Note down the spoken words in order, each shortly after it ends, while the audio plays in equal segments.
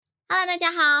Hello， 大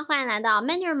家好，欢迎来到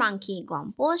Mandarin Monkey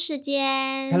广播时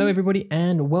间。 Hello, everybody,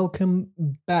 and welcome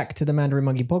back to the Mandarin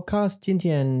Monkey Podcast. 今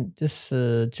天这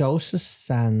是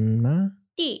93吗？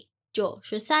第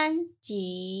93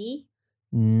集。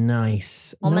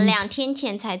 Nice. 我们2天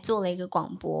前才做了一个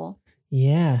广播。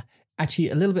 Yeah, actually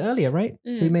a little bit earlier, right?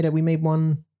 So we made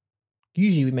one.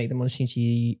 Usually we make them on 星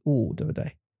期五，对不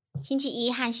对？星期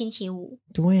一和星期五。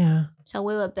对啊。 So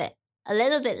we were a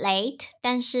little bit late,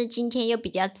 但是今天又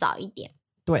比较早一点。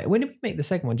对 When did we make the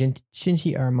second one? 星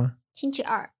期二吗？星期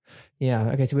二。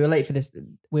 Yeah, okay, so we were late for this.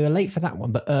 We were late for that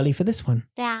one, but early for this one.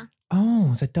 对啊。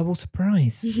 Oh, it's a double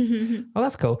surprise. Oh,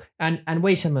 that's cool. And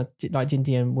为什么今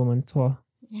天我们做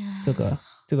这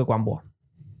个广播？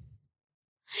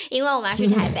因为我们要去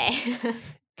台北。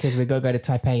Because we're going to go to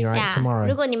Taipei, right, tomorrow.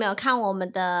 如果你们有看我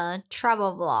们的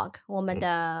travel vlog, 我们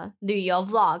的旅游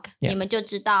vlog, 你们就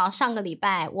知道上个礼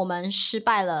拜我们失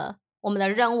败了，我们的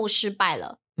任务失败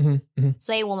了。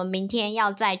所以我们明天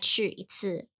要再去一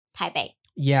次台北。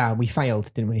 Yeah, we failed,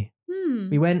 didn't we?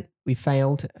 We went, we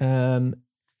failed.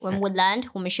 When we learned,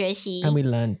 我们学习。 And we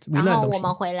learned. 然后我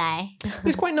们回来。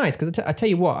 It's quite nice because I tell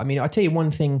you what, I mean, I tell you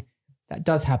one thing that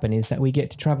does happen is that we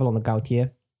get to travel on the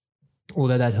Gautier,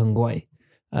 although that's 很贵.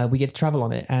 We get to travel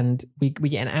on it and we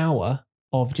get an hour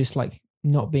of just like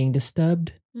not being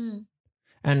disturbed.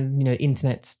 And, you know,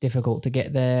 internet's difficult to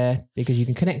get there because you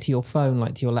can connect to your phone,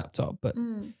 like to your laptop, but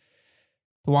the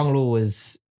Wangluo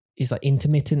is like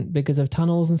intermittent because of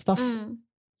tunnels and stuff.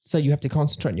 So you have to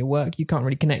concentrate on your work. You can't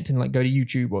really connect and like go to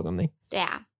YouTube or something. 对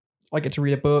啊。 I get to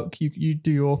read a book. You do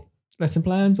your lesson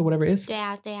plans or whatever it is. 对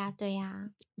啊，对啊，对啊。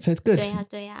 So it's good. 对啊，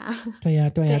对啊。对啊，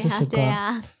对啊，就是对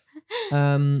啊。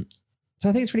 So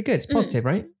I think it's really good. It's positive,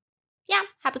 right? Yeah,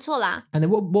 还不错啦。 And then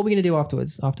what are we going to do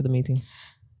afterwards, after the meeting?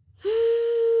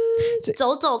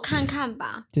 走走看看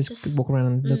吧。 Just walk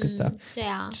around and look at stuff. 对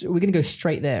啊。 So we're going to go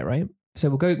straight there, right? So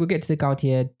we'll get to the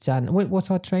Gautier站. What's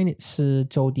our train? It's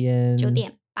 9点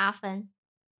8分.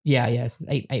 Yeah, it's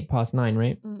 8:09,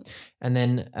 right? And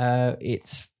then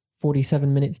it's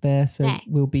 47 minutes there, so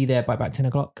we'll be there by about 10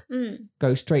 o'clock.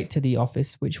 Go straight to the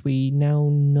office, which we now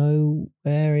know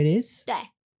where it is. 对。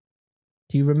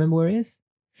 Do you remember where it is?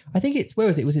 I think it's, where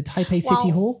was it? Was it Taipei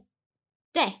City Hall?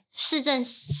 对，市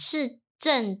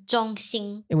政中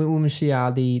心。 And we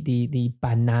should the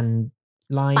Banan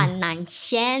line. 板南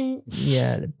线。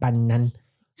 Yeah, Banan.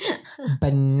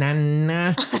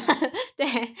 Banana.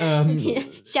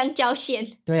 对，香蕉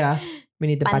线。 对啊, we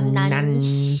need the Banan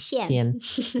线.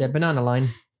 The banana line,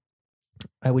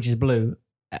 which is blue.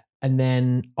 And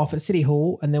then off at City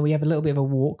Hall, and then we have a little bit of a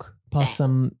walk past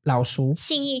some 老书.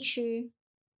 信义区。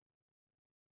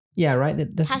 Yeah,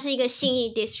 right? 它是一个信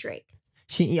义 district.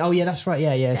 信义, oh yeah, that's right.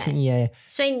 Yeah, 信义, yeah.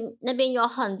 所以那边有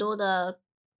很多的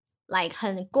like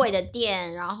很贵的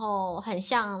店，然后很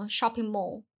像 shopping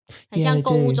mall， 很像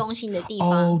购物中心的地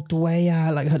方。 Oh, 对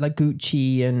啊, like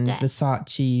Gucci and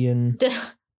Versace and 对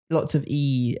lots of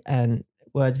E and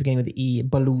words beginning with E.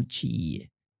 Belucci.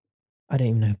 I don't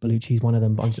even know if Belucci is one of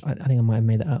them, but I think I might have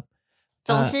made that up.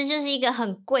 总之就是一个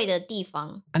很贵的地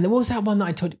方。 And there was that one that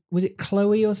I told you, was it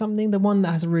Chloe or something? The one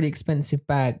that has really expensive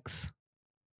bags.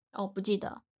 哦，不记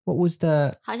得。 What was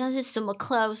the... 好像是什么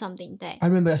club something, 对。 I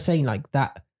remember saying like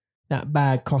that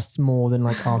bag costs more than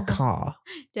like our car.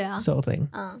 对啊。 Sort of thing.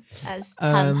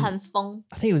 很疯。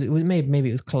 I think it was maybe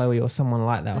it was Chloe or someone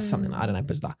like that or something. I don't know,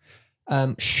 but it's that.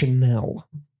 Chanel.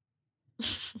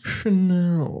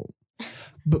 Chanel.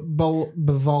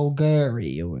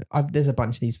 Bulgari. There's a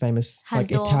bunch of these famous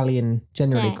like Italian,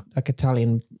 generally like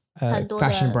Italian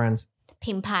fashion brands.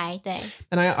 品牌，对。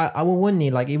 And I will 问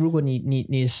你 like 如果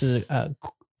你是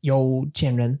有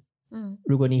钱人，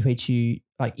如果你会去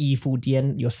like 衣服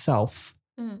店 yourself,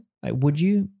 like would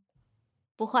you?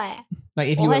 不会。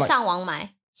 Like if 我 you were 会 like, 上网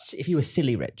买。 if you were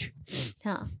silly rich.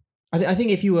 I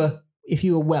think if you were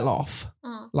well off,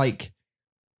 like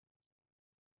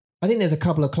I think there's a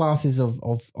couple of classes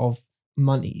of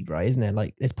money, right? Isn't there?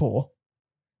 Like there's poor,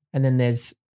 and then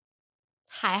there's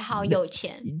还好有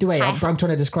钱。 Wait, I'm trying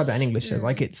to describe that in English. So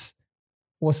like it's,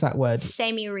 what's that word?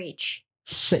 Semi rich.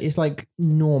 It's like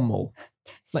normal,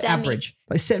 like average,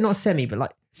 like not semi, but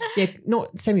like yeah,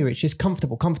 not semi rich, just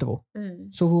comfortable.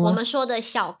 我们说的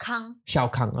小康。 小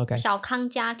康, okay. 小康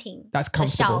家庭。 That's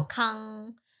comfortable. 小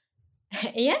康。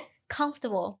Yeah,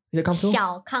 comfortable. Is it comfortable?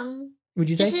 小康。 Would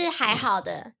you 就 say? 是还好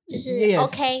的，就是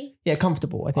OK. Yeah,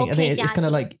 comfortable. I think it's kind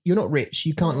of like you're not rich.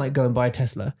 You can't like go and buy a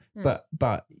Tesla,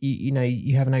 but you know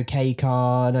you have an okay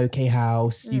car, an okay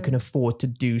house. You can afford to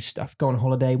do stuff. Go on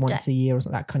holiday once a year or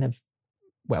something. That kind of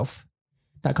wealth,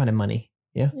 that kind of money.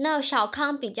 Yeah. 那小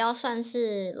康比较算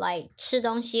是 like 吃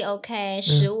东西 OK，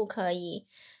 食物可以，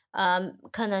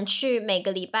可能去每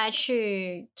个礼拜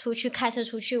出去开车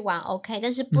出去玩 OK，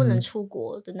 但是不能出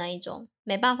国的那一种，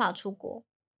没办法出国。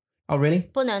Oh, really?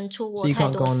 不能出国太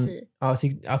多次。Oh,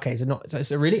 okay, so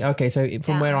really? Okay, so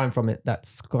from where I'm from,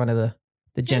 that's kind of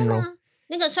the general.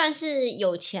 那个算是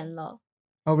有钱了。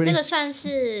Oh, really? 那个算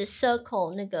是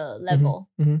circle 那个 level，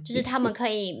 就是他们可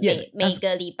以每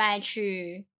个礼拜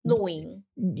去露营。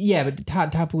Yeah, but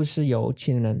他不是有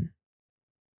钱人。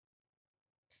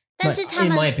但是他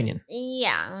们 in my opinion.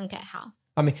 Yeah, okay, 好。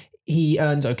I mean, he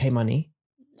earns okay money.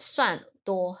 算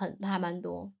多，还蛮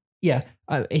多。Yeah,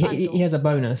 he has a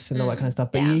bonus and all that kind of stuff,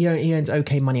 but he earns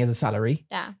okay money as a salary.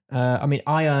 Yeah. I mean,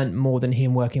 I earned more than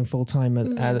him working full time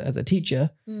as a teacher,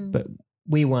 but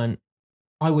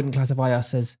I wouldn't classify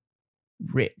us as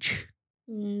rich.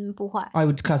 不会。I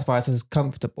would classify us as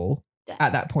comfortable.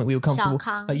 At that point, we were comfortable.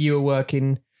 Like you were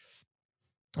working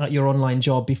at your online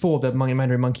job before the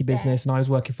Mandarin Monkey business, and I was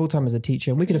working full time as a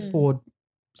teacher, and we could afford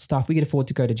stuff. We could afford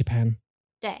to go to Japan.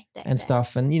 对 and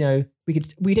stuff, and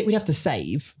we'd have to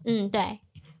save. 对。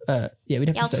we'd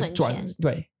have to save.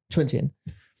 对，存钱。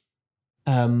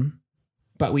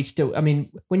But we still, I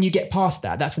mean, when you get past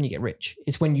that, that's when you get rich.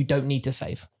 It's when you don't need to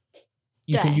save.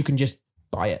 You can just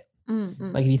buy it.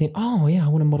 Like if you think, oh yeah, I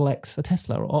want a Model X, a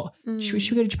Tesla, or should we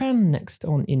go to Japan next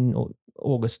in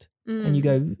August? And you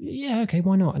go, yeah, okay,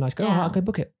 why not? And I go, oh, okay,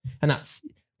 book it. And that's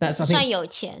I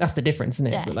think that's the difference, isn't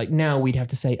it? But like now we'd have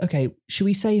to say, okay, should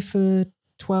we save for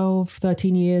 12,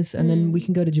 13 years and then we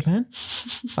can go to Japan?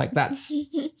 Like that's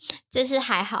这是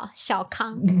还好，小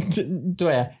康。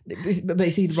对啊 but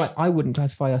you see, right, I wouldn't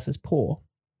classify us as poor.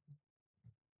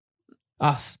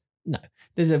 Us, no.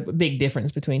 There's a big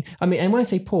difference between, I mean, and when I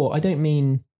say poor, I don't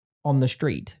mean on the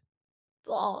street.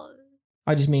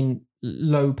 I just mean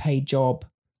low paid job.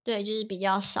 对，就是比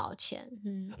较少钱。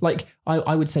Like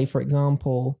I would say, for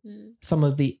example, some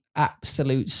of the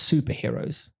absolute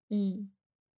superheroes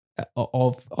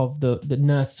of the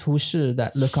nurse 护士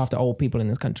that look after old people in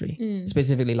this country,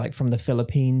 specifically like from the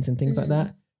Philippines and things like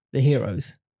that, the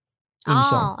heroes.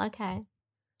 OK.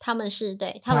 他们是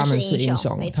英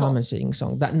雄，没错。他们是英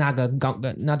雄。那个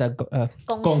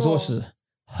工作是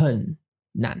很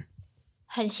难，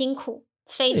很辛苦，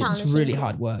非常的辛苦。It's really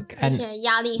hard work, 而且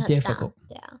压力很大。difficult.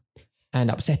 对啊。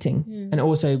And upsetting, and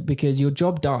also because your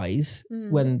job dies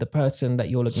when the person that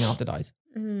you're looking after dies.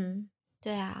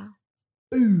 对啊。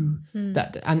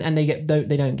That and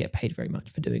they don't get paid very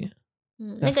much for doing it.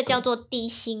 那个叫做低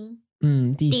薪。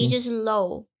低就是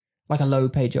low. Like a low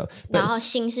paid job. 然后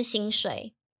薪是薪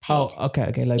水。Oh,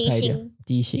 okay, low paid.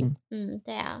 低薪。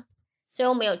对啊，所以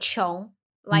我们有穷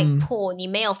like poor， 你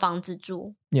没有房子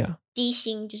住。Yeah. 低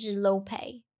薪就是 low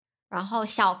pay， 然后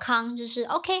小康就是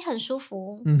OK 很舒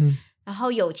服。然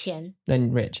后有钱。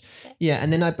Then rich. Yeah,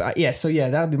 and then so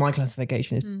that would be my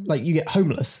classification. Is like you get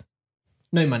homeless,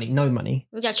 no money.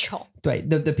 比较穷。对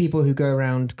the people who go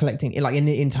around collecting, like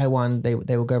in Taiwan, they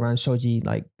will go around 收集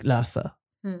like 垃圾，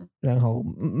然后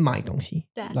卖东西，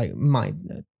对 like 卖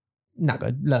那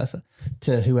个垃圾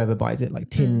to whoever buys it, like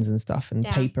tins and stuff and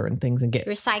paper and things, and get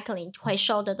recycling 回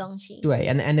收的东西。对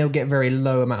and they'll get very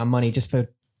low amount of money just for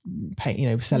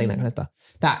selling that kind of stuff.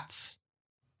 That's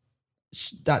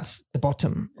the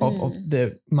bottom of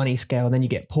the money scale. And then you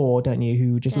get poor, don't you,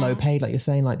 who just low paid, like you're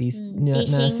saying, like these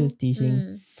nurses, 低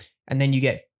薪 and then you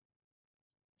get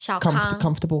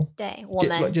comfortable. 对，我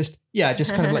们 just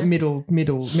kind of like middle.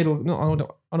 Not I don't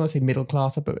want to say middle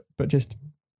class, but just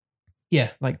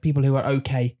like people who are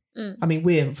okay. I mean,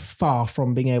 we're far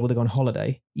from being able to go on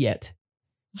holiday yet.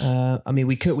 I mean,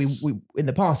 we in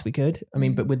the past we could. I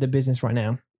mean, but with the business right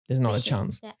now, there's not a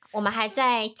chance. 我们还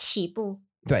在起步。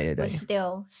对 We're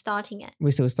still starting it.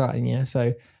 We're still starting, yeah.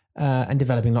 So, and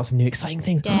developing lots of new exciting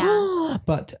things.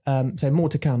 But so more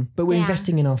to come. But we're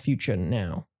investing in our future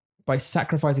now. By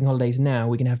sacrificing holidays now,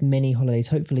 we can have many holidays,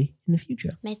 hopefully, in the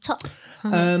future. 没错。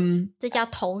这叫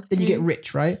投资。Then you get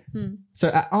rich, right? So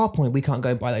at our point, we can't go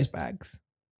and buy those bags.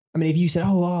 I mean, if you said,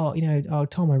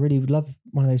 Tom, I really would love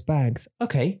one of those bags.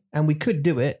 Okay. And we could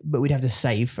do it, but we'd have to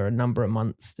save for a number of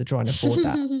months to try and afford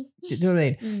that. Do you know what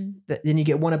I mean? Then you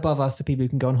get one above us, the people who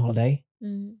can go on holiday.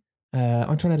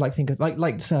 I'm trying to think of like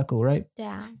the Circle, right?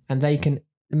 Yeah. And they can,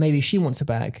 maybe she wants a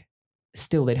bag.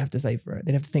 Still, they'd have to save for it.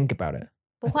 They'd have to think about it.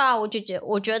 不会啊，我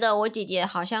觉得我姐姐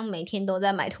好像每天都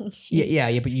在买东西。Yeah,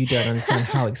 but you don't understand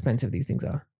how expensive these things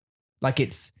are. Like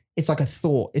it's like a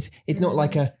thought. It's not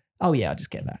like a, oh yeah, I'll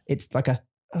just get that. It's like a,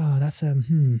 oh, that's I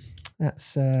mean,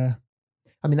 that's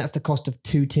the cost of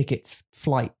 2 tickets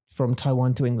flight from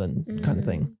Taiwan to England kind of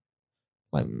thing.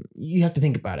 Like you have to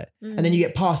think about it. And then you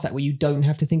get past that where you don't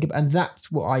have to think about, and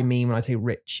that's what I mean when I say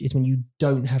rich, is when you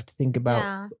don't have to think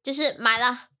about. 就是买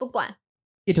了不管。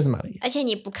It doesn't matter. 而且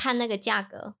你不看那个价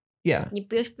格。Yeah. 你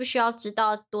不需要知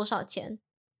道多少钱。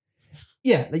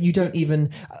Yeah, that you don't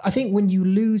even. I think when you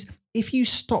lose, if you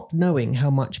stop knowing how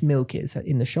much milk is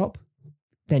in the shop,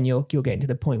 then you're getting to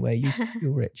the point where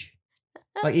you're rich.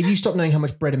 Like if you stop knowing how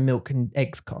much bread and milk and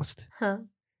eggs cost,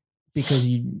 because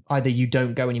either you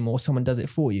don't go anymore, someone does it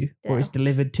for you, or it's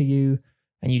delivered to you,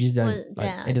 and you just don't.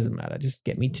 It doesn't matter. Just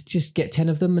get 10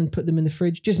 of them and put them in the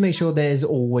fridge. Just make sure there's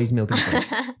always milk in the fridge.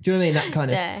 Do you know what I mean? That kind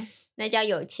of. 对，那叫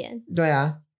有钱。对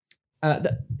啊。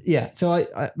Yeah. So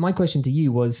my question to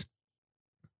you was.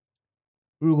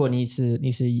 如果你是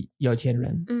有钱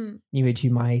人，你会去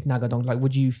买那个东西 ？Like,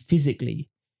 would you physically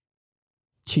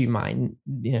去买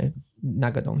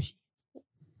那个东西？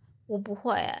我不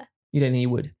会欸。You don't think you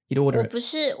would? You'd order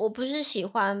it? 我不是喜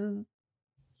欢，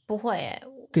不会欸。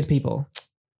Because people.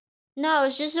 No，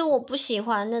 就是我不喜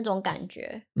欢那种感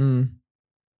觉。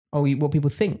Oh, what people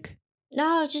think?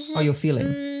 No， 就是。Oh, your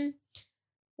feeling.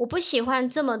 我不喜欢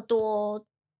这么多，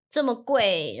这么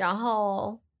贵，然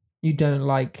后。You don't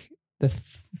like the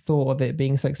thought of it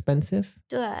being so expensive?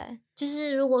 对，就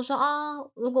是如果说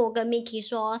如果我跟 Mickey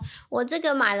说我这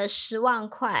个买了10万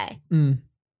块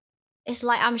，It's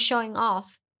like I'm showing off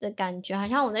的感觉，好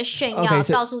像我在炫耀，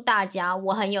告诉大家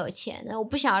我很有钱，我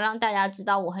不想让大家知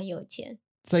道我很有钱。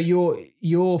So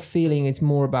your feeling is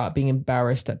more about being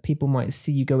embarrassed that people might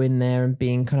see you go in there and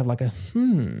being kind of like a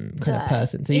kind of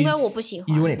person. So 因为我不喜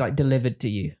欢 You want it like delivered to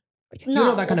you. You're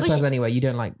not that kind of person anyway. You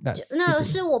don't like that. 那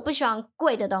是我不喜欢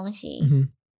贵的东西，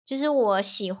就是我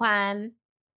喜欢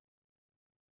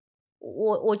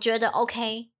我觉得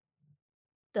OK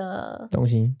的东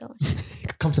西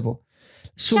，comfortable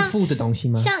舒服的东西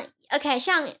吗？像 OK，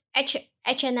 像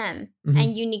H&M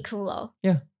and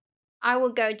Uniqlo。Yeah. I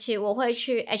would go to 我会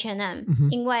去 H&M，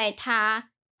因为它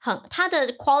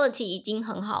的 quality 已经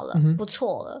很好了，不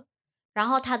错了。然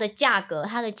后它的价格，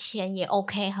它的钱也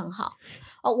OK 很好。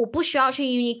我不需要去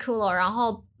Uniqlo， 然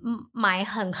后买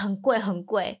很贵很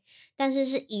贵，但是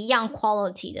是一样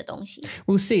quality 的东西。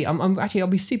We'll see. I'll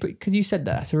be super because you said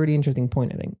that. It's a really interesting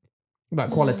point, I think, about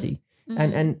quality.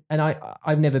 And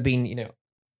I've never been,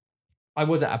 I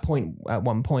was at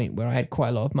one point where I had quite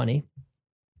a lot of money.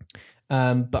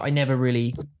 But I never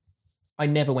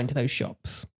went to those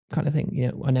shops kind of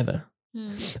thing, I never.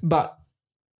 But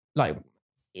like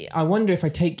I wonder if I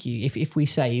take you, if we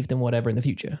saved and whatever in the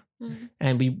future,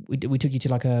 and we took you to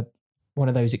like one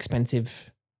of those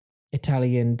expensive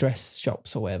Italian dress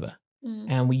shops or whatever,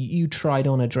 and you tried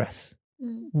on a dress,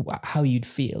 how you'd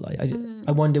feel.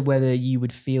 I wonder whether you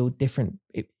would feel different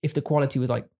if the quality was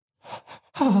like,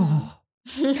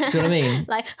 do you know what I mean?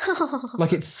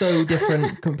 Like it's so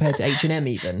different compared to H&M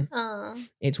even.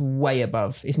 It's way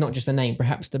above. It's not just the name.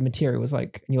 Perhaps the material was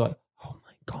like, and you're like, oh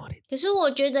my God. 可是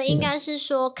我觉得应该是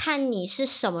说看你是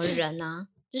什么人啊。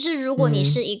就是如果你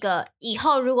是一个以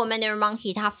后如果 Mandarin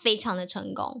Monkey 它非常的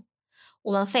成功，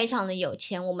我们非常的有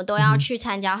钱，我们都要去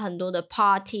参加很多的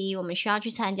party，我们需要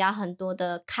去参加很多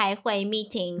的开会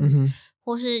meetings，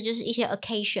或是就是一些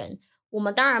occasion， 我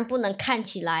们当然不能看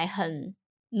起来很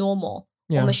normal，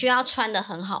 我们需要穿得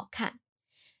很好看。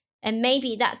And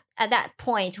maybe at that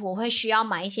point 我会需要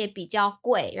买一些比较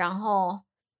贵，然后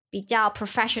比较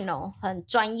professional 很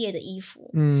专业的衣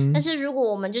服。但是如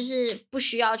果我们就是不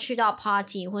需要去到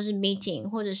party 或是 meeting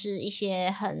或者是一些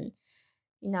很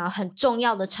重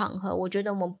要的场合，我觉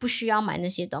得我们不需要买那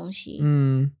些东西。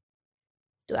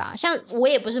对啊，像我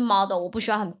也不是 model， 我不需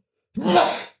要很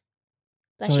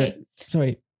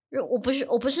Sorry. 我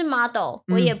不是 model，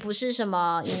我也不是什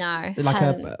么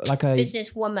like a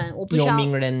business woman， 我不需要。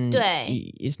名人，对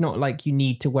 ，It's not like you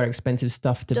need to wear expensive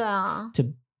stuff to 对啊 to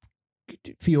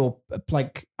for your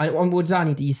like 我知道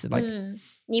你的意思 like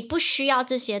你不需要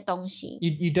这些东西。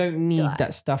You don't need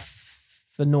that stuff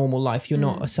for normal life. You're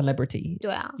not a celebrity.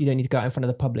 对啊 You don't need to go out in front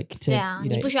of the public. 对啊，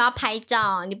你不需要拍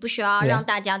照，你不需要让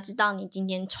大家知道你今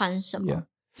天穿什么。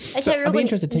而且如果 I'd be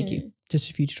interested to take you just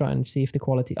for you to try and see if the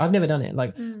quality. I've never done it.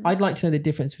 Like I'd like to know the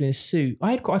difference between a suit.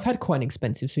 I've had quite an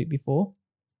expensive suit before,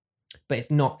 but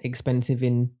it's not expensive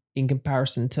in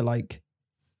comparison to like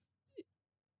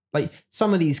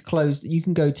some of these clothes. You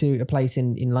can go to a place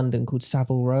in London called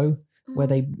Savile Row where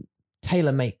they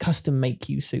custom make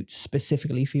you suits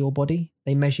specifically for your body.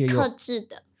 They measure your 特制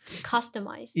的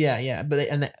customized. Yeah, but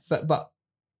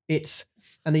it's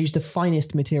and they use the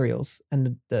finest materials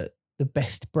and the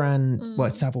best brand. Well,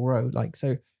 it's Savile Row, like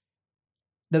so.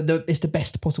 It's the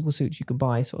best possible suits you can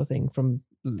buy, sort of thing, from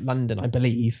London, I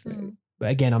believe.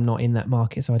 But again, I'm not in that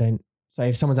market, so I don't. So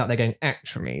if someone's out there going,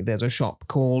 actually, there's a shop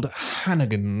called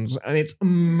Hannigan's and it's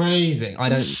amazing. I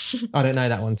don't know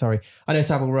that one. Sorry, I know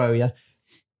Savile Row. Yeah,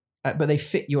 but they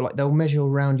fit they'll measure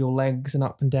around your legs and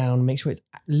up and down, make sure it's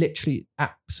literally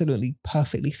absolutely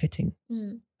perfectly fitting.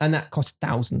 And that costs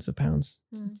thousands of pounds,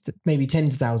 maybe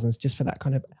tens of thousands just for that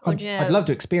kind of. I'd love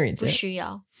to experience it.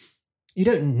 You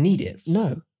don't need it,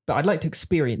 no. But I'd like to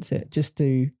experience it just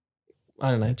to,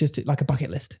 I don't know, just to, like a bucket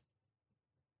list.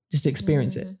 Just to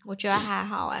experience it. 我觉得还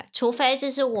好哎，除非这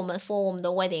是我们 for 我们的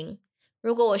wedding。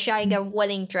如果我需要一个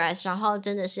wedding dress，然后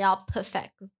真的是要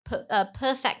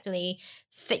perfectly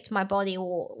fit my body，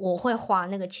 我会花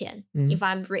那个钱。If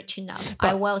I'm rich enough,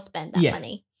 I will spend that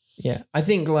money. Yeah, I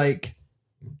think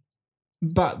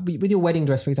but with your wedding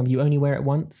dress, for example, you only wear it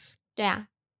once. 对啊。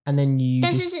And then you.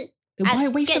 但是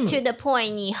get to the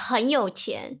point， 你很有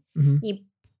钱，你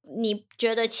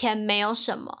觉得钱没有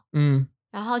什么，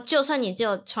然后就算你只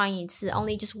有穿一次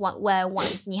 ，only just wear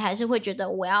once， 你还是会觉得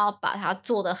我要把它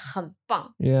做得很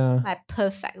棒 ，like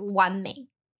perfect 完美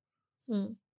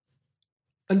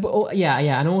，And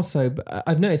also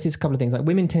I've noticed this couple of things. Like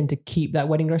women tend to keep that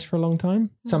wedding dress for a long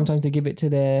time. Sometimes they give it to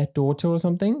their daughter or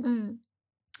something.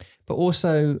 But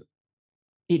also,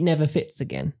 it never fits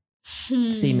again,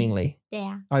 seemingly. 对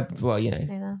呀。Well, you know.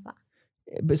 没办法。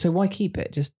But so why keep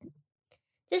it? Just.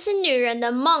 这是女人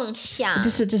的梦想。这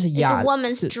是 It's a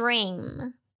woman's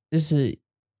dream。这是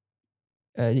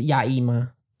压抑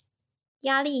吗？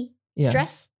压力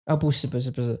stress？ 不是。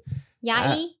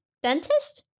牙医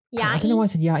dentist？ 牙医 I don't know why I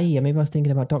said 压抑. Maybe I was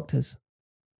thinking about doctors.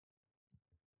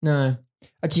 No.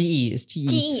 记忆 is 记忆。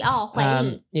记忆回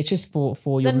忆。It's just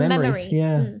for your memories.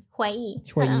 Yeah. 回忆。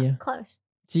Close.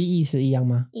 记忆是一样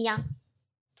吗？一样。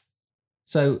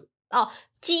So.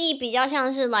 记忆比较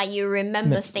像是 like you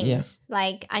remember things,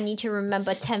 like I need to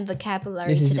remember 10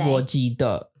 vocabulary today. 这是我记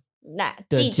得。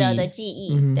记得的记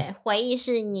忆，对，回忆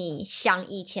是你想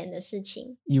以前的事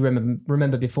情。You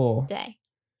remember before. 对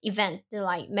 ，event 就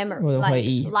like memory, 或者回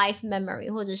忆 like life memory，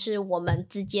 或者是我们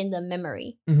之间的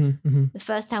memory. The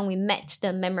first time we met,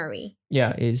 the memory.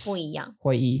 Yeah, is 不一样。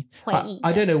回忆。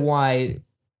I don't know why.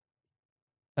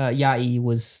 压抑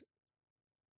was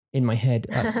in my head.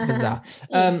 Bizarre.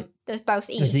 There's both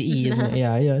E. It's the E, isn't it?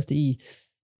 Yeah, it's the E.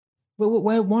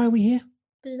 Why are we here?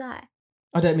 不知道哎。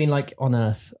I don't mean like on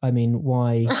Earth. I mean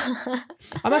why?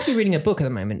 I'm actually reading a book at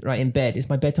the moment, right, in bed. It's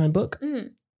my bedtime book.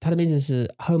 它的名字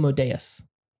是 Homo Deus.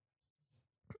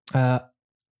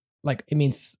 Like it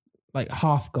means like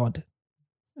half god,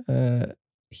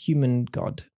 human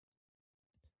god.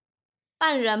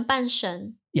 半人半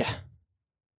神。Yeah.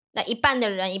 那一半的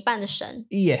人，一半的神。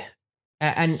Yeah.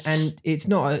 And it's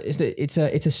not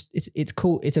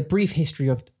it's a brief history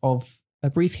of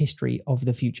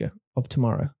the future of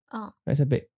tomorrow. It's a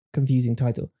bit confusing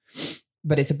title,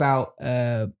 but it's about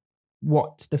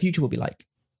what the future will be like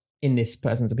in this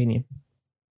person's opinion.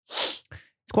 It's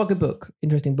quite a good book,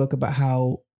 interesting book about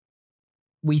how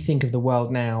we think of the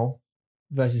world now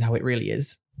versus how it really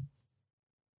is.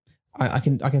 I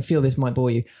can feel this might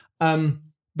bore you.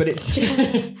 But it's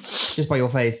just by your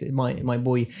face, it might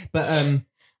bore you. But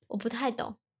我不太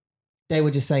懂。They were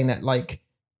just saying that like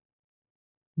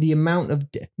the amount of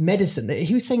medicine.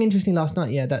 He was saying interesting last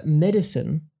night, that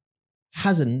medicine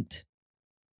hasn't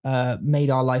made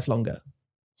our life longer.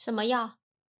 什么药？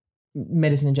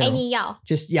 Medicine in general. Any 药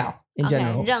Just in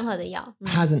general. 任何的药。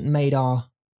Hasn't made our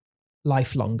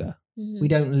life longer. We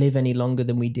don't live any longer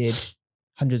than we did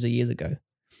hundreds of years ago.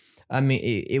 I mean,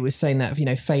 it was saying that,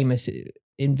 famous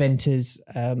inventors,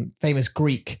 famous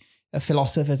Greek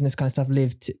philosophers and this kind of stuff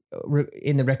lived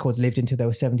until they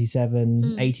were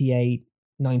 77, 88,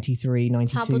 93, 92.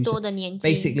 差不多的年纪。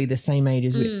 Basically the same age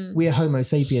as we're Homo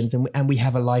sapiens and we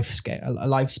have a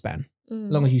lifespan. As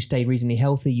long as you stay reasonably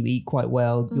healthy, you eat quite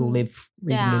well, you'll live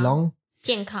reasonably long.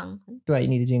 健康。对，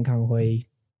你的健康会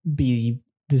be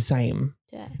the same.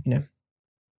 对。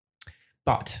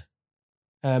But,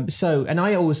 and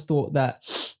I always thought that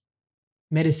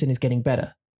medicine is getting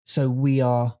better, so we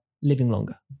are living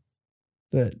longer.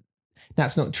 But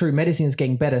that's not true. Medicine is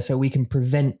getting better, so we can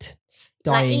prevent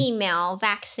dying. 疫苗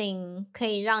vaccine 可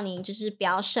以让你就是不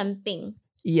要生病，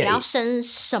不要生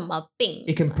什么病。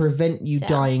It can prevent you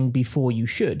dying before you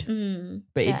should.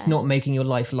 But it's not making your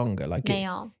life longer. Like 没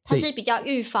有，它是比较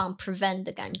预防 prevent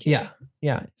的感觉。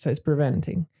Yeah. So it's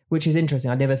preventing, which is interesting.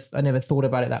 I never thought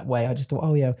about it that way. I just thought,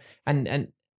 oh yeah, and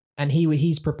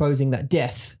he's proposing that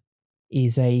death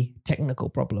is a technical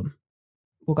problem.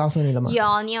 我告诉你了吗？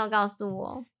有，你有告诉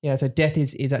我。Yeah, so death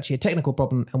is actually a technical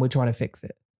problem, and we're trying to fix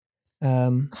it.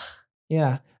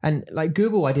 Yeah, and like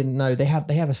Google, I didn't know they have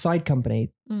a side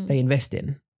company they invest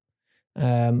in.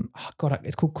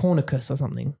 It's called Copernicus or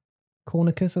something.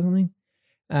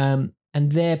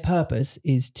 And their purpose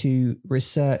is to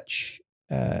research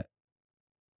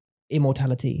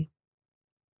immortality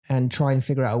and try and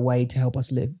figure out a way to help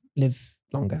us live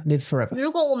longer, live forever.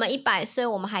 如果我们100岁，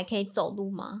我们还可以走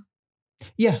路吗？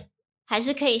 Yeah. 还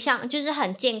是可以像就是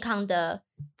很健康的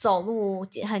走路，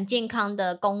很健康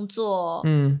的工作，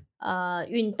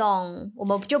运动，我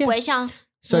们就不会像。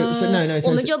So no.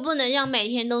 我们就不能像每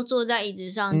天都坐在椅子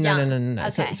上这样。No.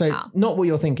 Okay, so not what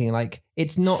you're thinking. Like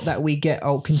it's not that we get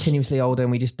continuously older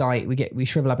and we just die. We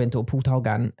shrivel up into a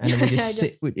pultaugan and then we just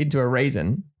sit into a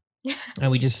raisin and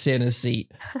we just sit in a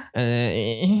seat.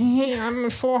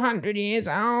 I'm 400 years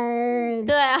old.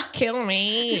 对啊 Kill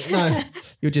me. No,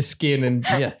 you're just skin and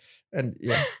yeah. And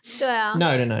yeah. 对啊 No.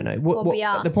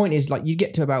 What the point is, like, you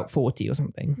get to about 40 or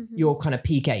something, your kind of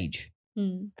peak age.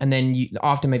 And then you,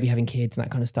 after maybe having kids and that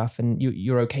kind of stuff, and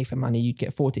you're okay for money, you'd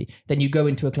get 40. Then you go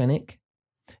into a clinic,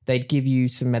 they'd give you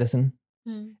some medicine,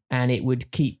 and it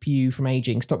would keep you from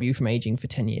aging, stop you from aging for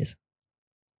 10 years.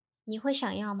 你会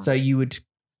想要吗？ So you would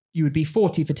be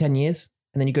 40 for 10 years,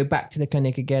 and then you go back to the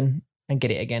clinic again and get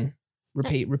it again.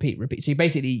 Repeat. So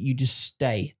you just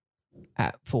stay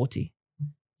at 40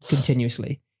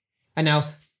 continuously. And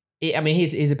now,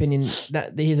 his opinion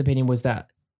was that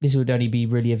this would only be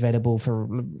really available for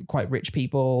quite rich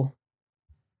people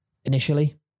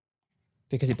initially,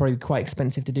 because it'd probably be quite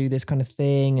expensive to do this kind of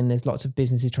thing, and there's lots of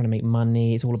businesses trying to make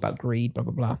money. It's all about greed, blah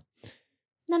blah blah.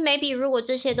 那 maybe 如果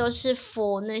这些都是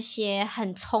for 那些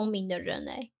很聪明的人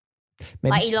嘞，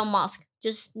 like Elon Musk,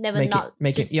 just never make not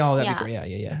it, just, that'd be great.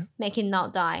 Yeah. Make him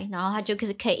not die, 然后他就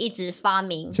可以一直发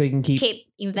明 So he can keep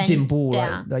inventing, 进步 对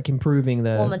啊 like improving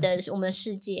the 我们的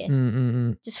世界，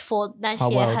就是 for 那些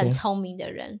很聪明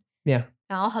的人， yeah.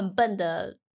 然后很笨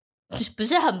的，不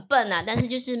是很笨啊，但是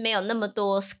就是没有那么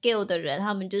多 skill 的人，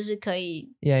他们就是可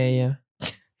以 Yeah.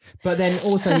 But then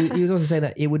also he was also saying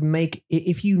that it would make,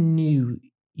 if you knew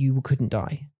you couldn't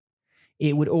die,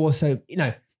 it would also,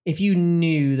 if you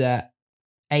knew that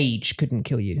age couldn't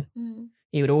kill you,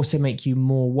 it would also make you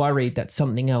more worried that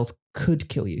something else could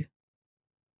kill you,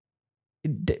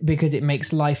 because it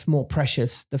makes life more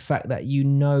precious, the fact that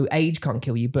age can't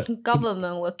kill you, but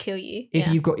government will kill you. If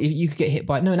you could get hit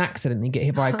by an accident, you get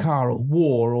hit by a car or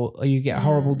war, or you get a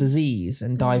horrible disease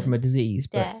and die from a disease,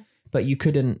 but you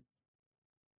couldn't,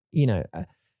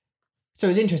 so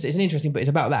it's interesting, but it's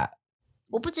about that.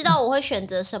 我不知道我会选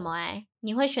择什么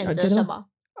你会选择什么？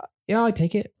 Yeah, I take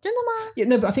it. 真的吗？ Yeah,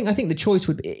 no, but I think the choice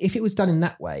would be, if it was done in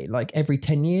that way, like every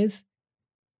 10 years,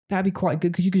 that'd be quite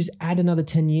good, because you could just add another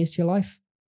 10 years to your life.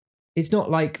 It's not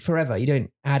like forever. You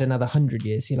don't add another 100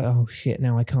 years. You're like, oh shit,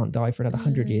 now I can't die for another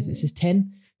 100 years. It's just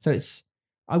 10. So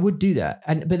I would do that.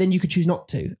 But then you could choose not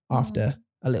to after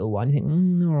a little while. You think,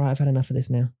 all right, I've had enough of this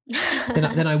now.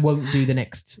 then I won't do the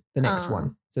next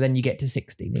one. So then you get to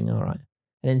 60, think, all right.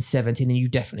 And then 70, then you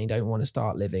definitely don't want to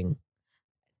start living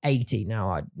 80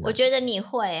 now. 我觉得你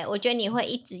会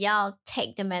一直要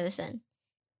take the medicine.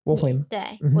 我会吗？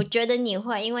对，我觉得你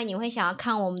会，因为你会想要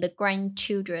看我们的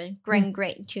grandchildren, great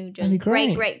grandchildren,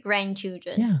 great great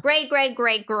grandchildren, great great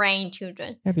great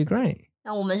grandchildren. That'd be great.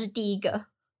 那我们是第一个。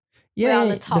Yeah, on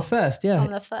the top, the first, yeah. On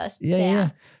the first,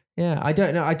 yeah. I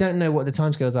don't know what the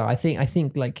timescales are. I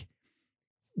think like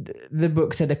the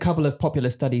book said, a couple of popular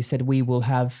studies said we will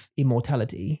have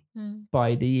immortality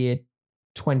by the year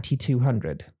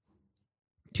 2200.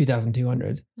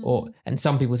 And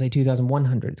some people say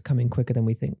 2100. It's coming quicker than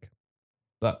we think.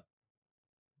 But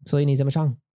所以你怎么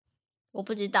想？我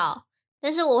不知道，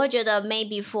但是我会觉得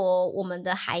maybe for 我们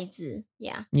的孩子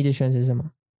 ，yeah。你的选择是什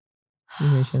么？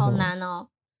好难哦。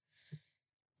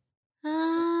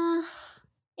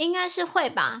应该是会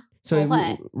吧。所以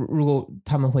如果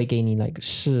他们会给你 like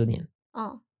 10年，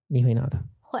你会拿的？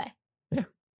会。Yeah.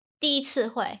 第一次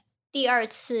会，第二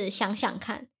次想想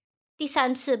看。第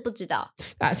三次不知道。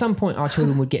At some point, our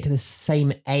children would get to the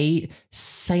same age.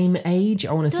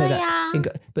 I want to say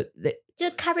that. But 就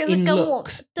Carrie 会跟我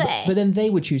But then they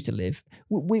would choose to live.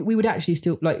 We would actually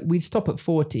still, like, we'd stop at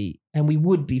 40 and we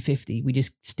would be 50. We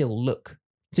just still look.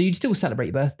 So you'd still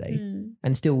celebrate your birthday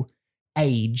and still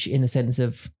age in the sense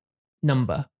of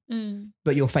number.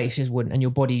 But your face just wouldn't, and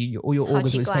your body, all your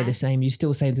organs would stay the same. You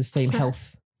still say the same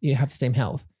health. You have the same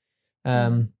health.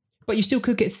 But you still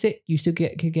could get sick. You still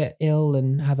could get ill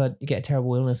and get a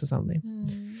terrible illness or something.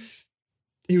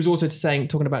 He was also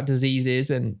talking about diseases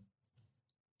and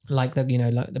like the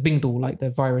like the Bingdal, like the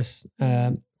virus,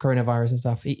 coronavirus and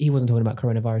stuff. He wasn't talking about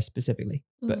coronavirus specifically,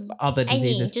 but other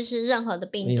diseases. 就是任何的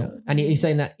病毒。And he's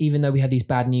saying that even though we had these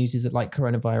bad news, like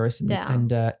coronavirus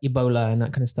and Ebola and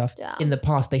that kind of stuff, in the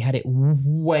past they had it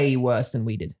way worse than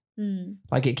we did.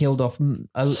 Like it killed off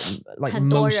like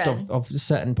most of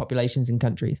certain populations in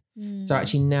countries. So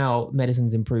actually now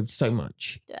medicine's improved so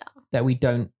much that we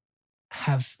don't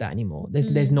have that anymore.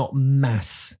 There's not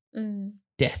mass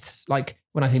deaths. Like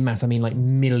when I say mass, I mean like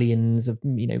millions of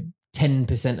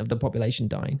 10% of the population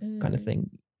dying kind of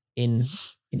thing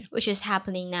which is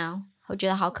happening now. 我觉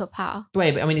得好可怕。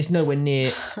对 but I mean it's nowhere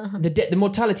near the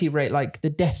mortality rate, like the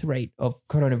death rate of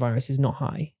coronavirus is not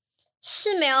high.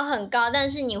 是没有很高，但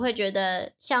是你会觉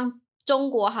得像中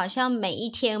国好像每一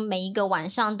天每一个晚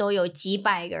上都有几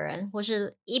百个人或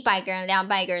是100个人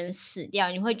200个人死掉，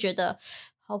你会觉得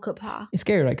好可怕。 It's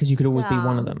scary, right? Because you could always be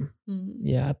one of them.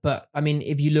 Yeah, but I mean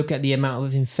if you look at the amount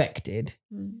of infected,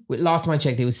 last time I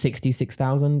checked it was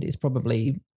 66,000. It's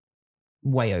probably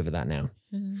way over that now.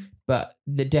 But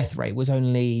the death rate was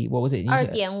only, what was it?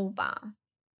 2.5 吧。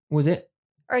 Was it?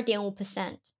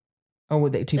 2.5%. Oh,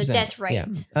 was it 2%? The death rate. Yeah.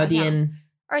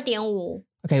 2.5%.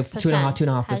 Okay,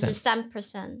 2.5%. 还是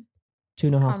 3%?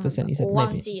 2.5% you said 我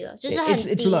忘记了，就是很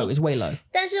低。 It's low, it's way low.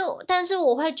 但是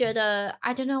我会觉得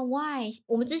I don't know why.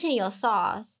 我们之前有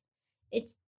SARS.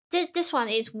 This one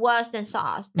is worse than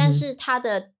SARS. 但是它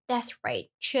的 death rate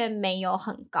却没有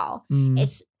很高。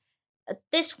It's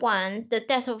this one, the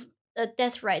death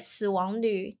rate 死亡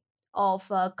率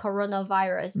of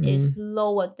coronavirus is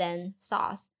lower than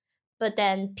SARS. But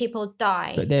then people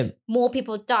die. But more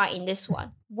people die in this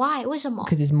one. Why? 为什么？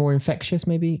 Because it's more infectious,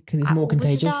 maybe? Because it's more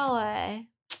contagious?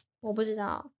 我不知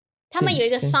道。他们有一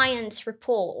个 science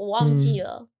report, 我忘记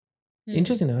了。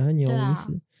Interesting, 很有意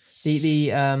思。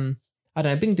The I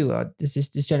don't know, 病毒 is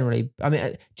just generally, I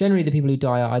mean, generally the people who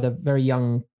die are either very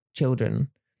young children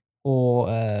or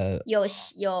有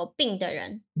病的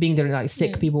人 like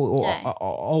sick people or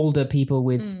older people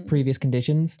with previous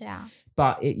conditions. 对啊。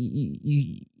 But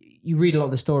you read a lot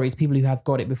of the stories, people who have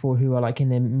got it before who are like in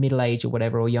their middle age or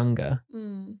whatever or younger,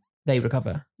 they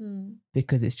recover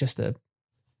because it's just but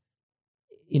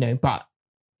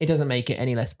it doesn't make it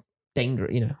any less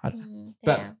dangerous, I don't know.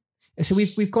 But so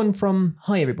we've gone from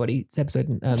hi everybody, it's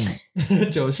episode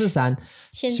 93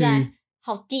现在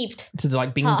好 deep to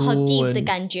like 病毒好 deep 的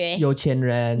感觉有钱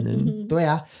人对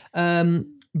啊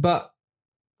but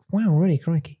wow, already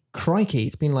crikey,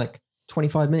 it's been like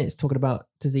 25 minutes talking about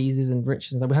diseases and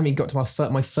riches. We haven't even got to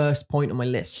my first point on my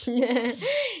list.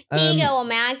 第一个我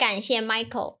们要感谢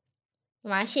Michael. 我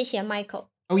们要谢谢 Michael.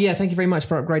 Oh yeah, thank you very much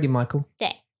for upgrading, Michael. 对。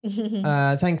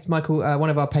 Thanks, Michael. One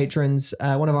of our patrons,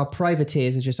 one of our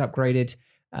privateers has just upgraded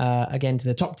again to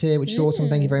the top tier, which is awesome.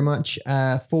 Thank you very much.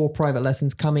 4 private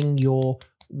lessons coming your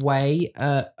way.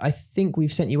 I think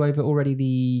we've sent you over already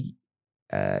the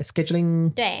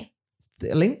scheduling 对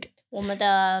link. 我们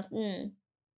的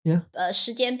Yeah.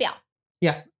 时间表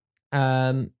Yeah.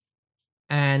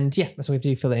 And yeah, that's what we have to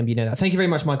do. Fill it in, but you know that. Thank you very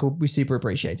much, Michael. We super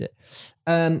appreciate it.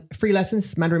 Free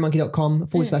lessons,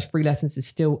 mandarinmonkey.com/free lessons is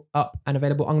still up and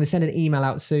available. I'm going to send an email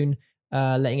out soon,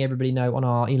 letting everybody know on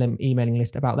our emailing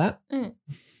list about that.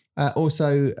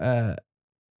 Also,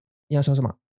 你要说什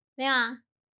么？没有啊，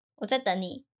我在等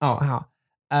你。Oh, how?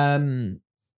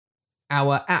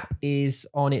 Our app is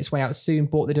on its way out soon.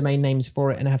 Bought the domain names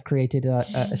for it and have created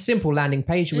a simple landing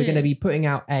page. We're going to be putting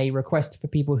out a request for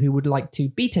people who would like to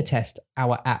beta test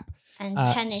our app. And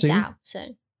 10 is out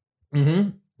soon.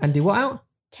 And do what out?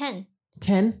 10.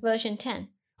 10? Version 10.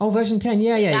 Oh, version 10.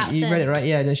 Yeah. You soon. read it, right?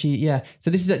 Yeah. So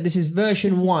this is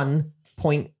version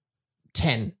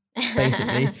 1.10,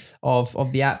 basically,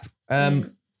 of the app.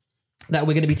 That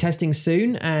we're going to be testing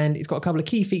soon, and it's got a couple of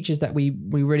key features that we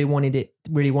really wanted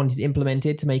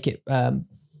implemented to make it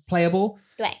playable.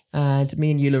 对 And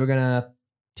me and Yula are going to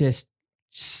just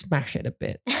smash it a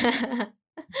bit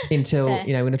until 对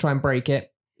we're going to try and break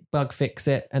it, bug fix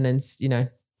it, and then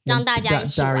让大家一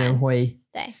起玩。 Darian 会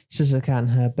对试试看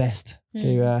her best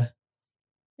to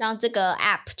让这个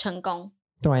app 成功。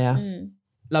对啊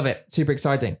Love it, super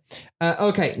exciting.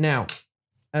 Okay, now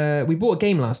we bought a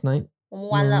game last night. 我们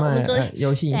玩了，我们昨天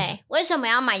游戏。对，为什么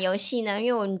要买游戏呢？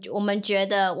因为我们觉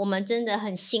得我们真的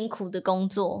很辛苦的工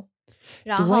作，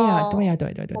然后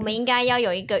对，我们应该要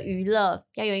有一个娱乐，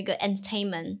要有一个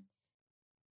entertainment.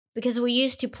 Because we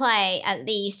used to play at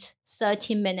least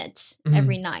 30 minutes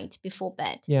every night before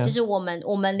bed. 就是我们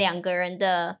两个人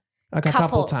的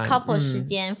couple 时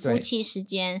间，夫妻时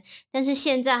间，但是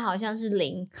现在好像是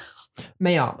0。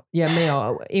没有，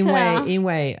因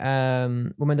为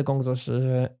我们的工作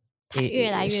是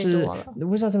越来越多了，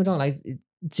不知道什么状态来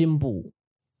进步。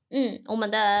我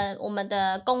们的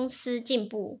公司进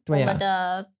步，我们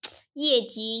的业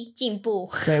绩进步。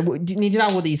对，你知道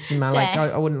我的意思吗？ Like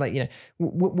I wouldn't like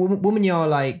我们有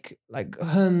like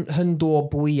很多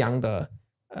不一样的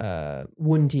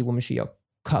问题，我们需要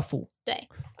克服。对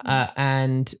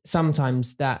，and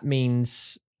sometimes that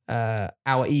means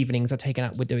our evenings are taken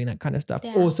up with doing that kind of stuff.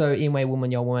 Also, 因为我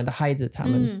们有我们的孩子，他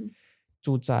们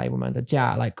住在我们的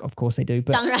家 like of course they do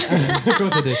but 当然 of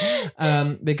course they do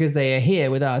because they are here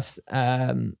with us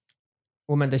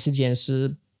我们的时间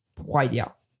是坏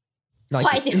掉 like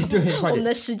坏掉对坏掉我们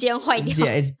的时间坏掉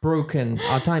yeah it's broken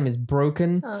our time is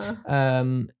broken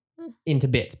into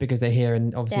bits because they're here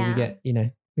and obviously we get you know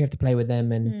we have to play with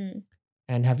them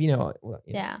and have you know well,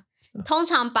 对啊通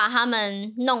常把他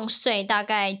们弄睡大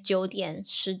概9点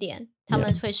10点他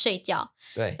们会睡觉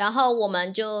对然后我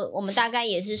们大概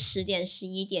也是10点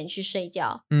11点去睡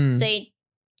觉所以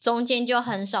中间就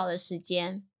很少的时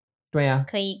间对啊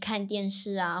可以看电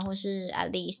视啊或是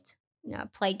at least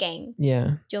play game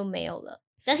yeah 就没有了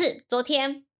但是昨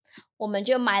天我们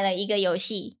就买了一个游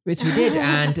戏 which we did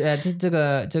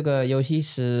and 这个游戏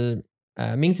是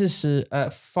名字是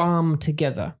Farm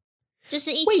Together 就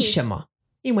是一起为什么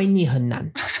因为你很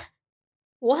难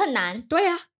我很难对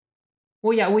啊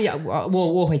我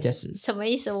会解释什么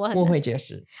意思我很难我会解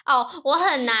释哦我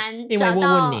很难因为我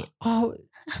问你哦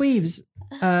Sweeps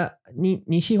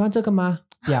你喜欢这个吗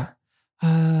不要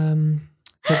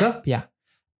这个不要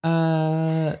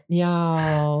你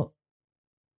要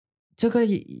这个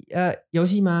游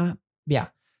戏吗不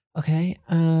要 OK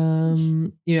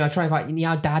you know try fight 你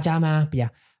要打架吗不要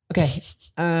OK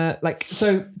like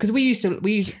so because we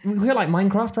like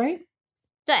Minecraft right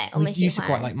对我们喜 used to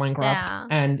欢 quite like Minecraft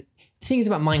and the thing is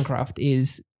about Minecraft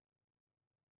is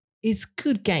it's a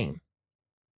good game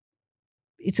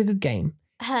it's a good game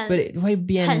but it 会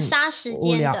变很杀时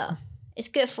间的 it's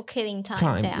good for killing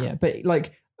time yeah but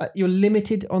like you're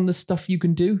limited on the stuff you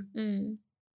can do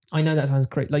I know that sounds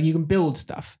great like you can build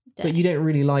stuff but you don't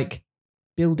really like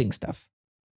building stuff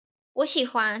我喜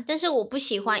欢但是我不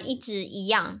喜欢一直一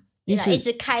样一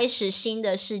直开始新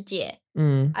的世界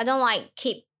I don't like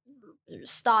keep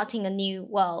starting a new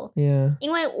world yeah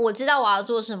因为我知道我要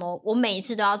做什么我每一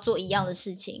次都要做一样的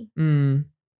事情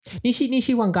你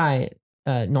喜欢盖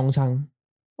农场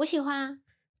我喜欢啊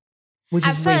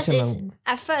At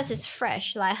first it's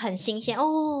fresh 来很新鲜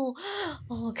哦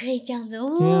可以这样子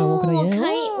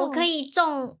我可以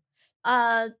种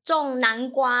南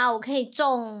瓜我可以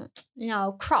种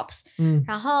crops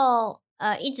然后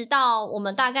一直到我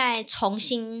们大概重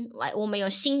新来我们有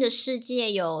新的世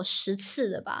界有10次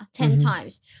了吧 10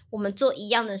 times 我们做一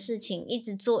样的事情一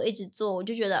直做我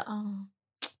就觉得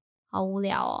好无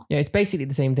聊哦 Yeah it's basically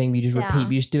the same thing you just repeat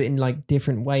you just do it in like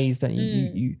different ways don't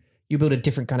you build a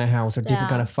different kind of house or different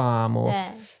kind of farm or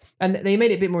and they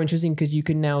made it a bit more interesting because you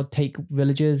can now take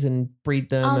villagers and breed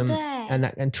them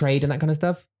and trade and that kind of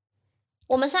stuff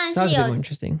我们上一次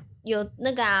有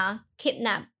那个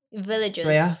kidnap villagers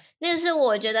对啊那个是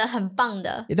我觉得很棒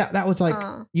的 that was like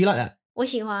you like that 我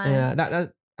喜欢 yeah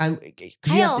that and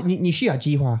你需要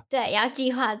计划对也要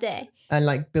计划对 and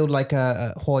like build like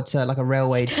a horta like a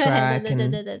railway track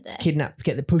and kidnap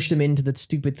push them into the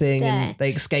stupid thing and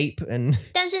they escape and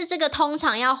但是这个通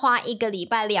常要花1个礼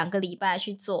拜2个礼拜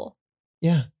去做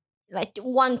yeah like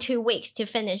 1-2 weeks to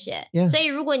finish it 所以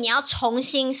如果你要重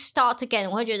新 start again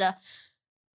我会觉得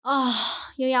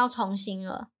又要重新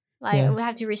了 like we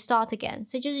have to restart again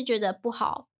所以就是觉得不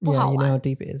好玩 you know how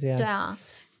deep it is 对啊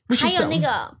还有那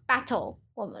个 battle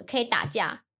我们可以打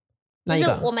架就是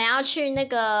我们要去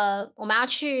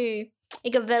一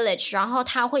个 village 然后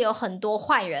它会有很多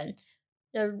坏人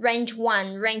range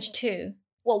 1 range 2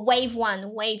我 wave 1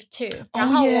 wave 2然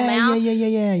后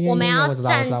我们要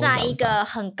站在一个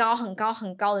很高很高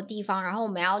很高的地方然后我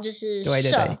们要就是射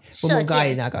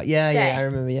箭那个 yeah I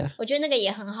remember yeah 我觉得那个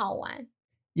也很好玩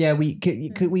Yeah, we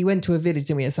went to a village,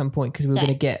 didn't we, at some point because we were going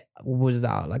to get what was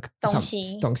that like 东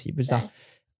西不知道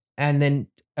and then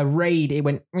a raid it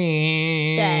went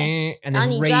and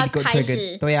then raid got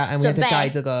triggered 对啊 and we had to 盖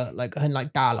这个 like 很 like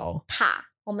大楼塔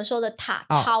我们说的塔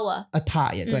tower a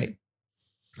塔也对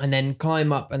and then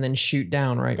climb up and then shoot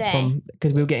down right from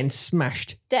because we were getting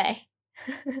smashed 对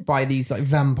by these like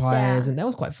vampires and that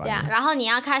was quite fun 对然后你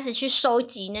要开始去收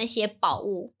集那些宝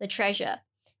物 the treasure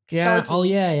Yeah, 收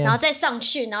集 yeah. 然后再上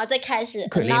去然后再开始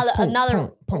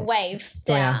another wave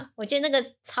对啊我觉得那个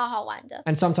超好玩的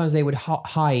and sometimes they would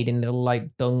hide in little like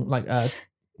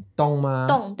洞吗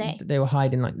洞对 they would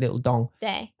hide in like little 洞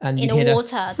对 and in the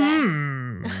water 对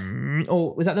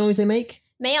oh was that the noise they make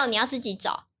没有你要自己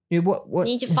找 what you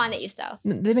need to find it yourself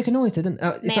they make a noise they don't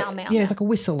没有 yeah it's like a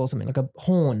whistle or something like a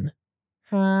horn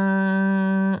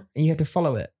and you have to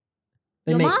follow it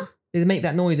they make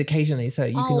that noise occasionally so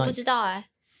you can 我不知道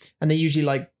and they usually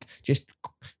like just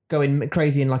go in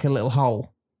crazy in like a little hole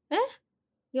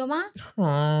有吗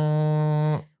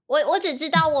我只知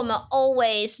道我们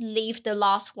always leave the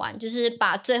last one 就是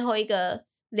把最后一个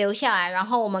留下来然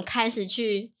后我们开始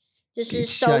去就是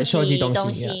收集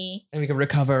东西 and we can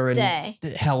recover and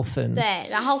对 health and 对，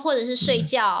然后或者是睡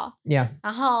觉 yeah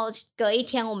然后隔一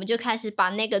天我们就开始把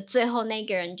那个最后那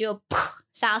个人就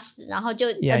杀死，然后就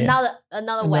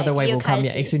another wave 又 will 开 come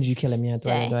始 as soon as you kill him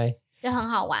对就很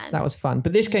好玩 that was fun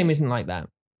but this game isn't like that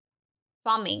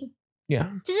farming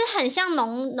yeah 就是很像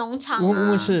农场我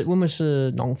们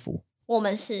是农夫我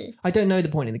们是 I don't know the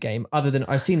point of the game other than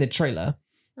I've seen the trailer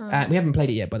and we haven't played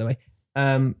it yet by the way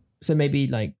so maybe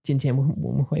like 今天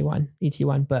我们会玩一起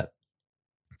玩 but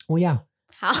well yeah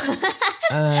好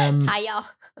他要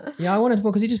yeah I want to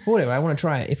because you just bought it right? I want to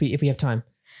try it if we have time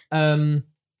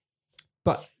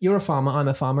but you're a farmer I'm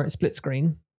a farmer it's split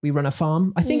screen we run a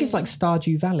farm I think it's like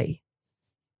Stardew Valley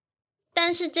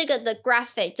但是这个的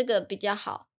graphic 这个比较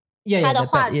好 yeah 它的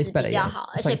画质 better, 比较好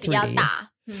而且比较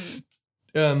大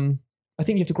I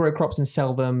think you have to grow crops and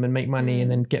sell them and make money and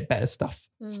then get better stuff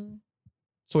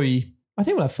所以I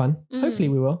think we'll have fun hopefully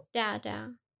we will 对啊对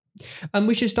啊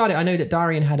we should start it I know that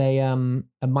Darian had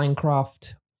a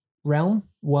Minecraft realm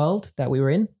world that we were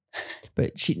in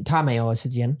but 他没有时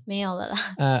间没有了啦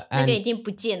那个已经不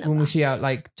见了我们需要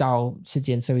like 找时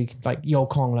间 so we can like 有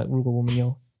空 like 如果我们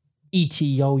有一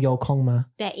起有空吗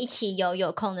对一起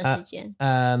有空的时间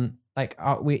like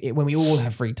when we all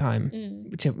have free time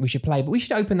we should play but we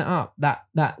should open that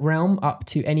realm up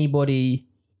to anybody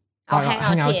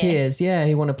hangoutiers yeah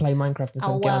who want to play Minecraft and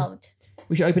stuff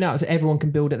we should open it up so everyone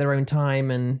can build at their own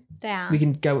time and we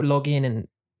can go log in and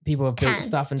people have built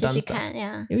stuff and done stuff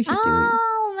yeah we should do it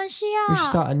我们需要 we should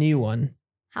start a new one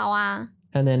好啊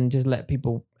and then just let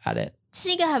people at it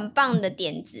是一个很棒的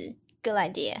点子 good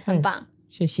idea 很棒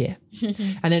谢谢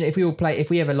and then if we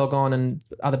ever log on and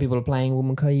other people are playing 我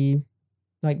们可以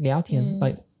like 聊天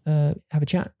like have a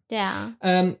chat 对啊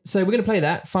so we're going to play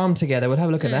that farm together we'll have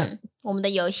a look at that 我们的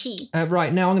游戲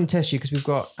right now I'm going to test you because we've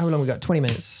got how long we got 20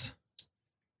 minutes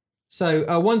so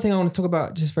one thing I want to talk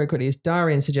about just very quickly is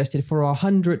Darian suggested for our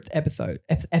 100th episode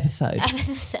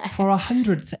for our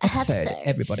 100th episode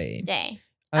everybody 对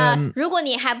如果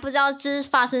你还不知道这是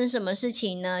发生什么事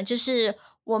情呢就是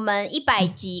我们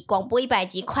100集广播100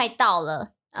集快到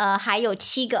了还有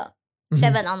7个 7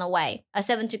 on the way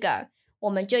 7 to go 我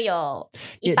们就有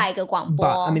100个广播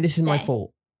but I mean this is my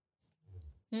fault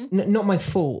not my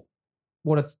fault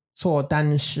我的错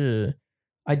但是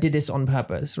I did this on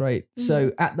purpose right so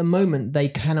at the moment they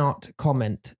cannot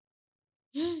comment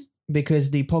because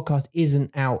the podcast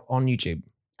isn't out on YouTube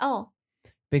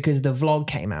because the vlog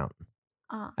came out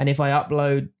and if I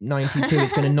upload 92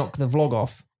 it's going to knock the vlog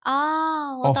off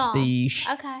off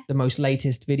the most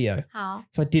latest video. 好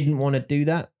So I didn't want to do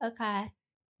that. Okay.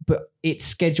 But it's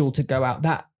scheduled to go out.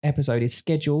 That episode is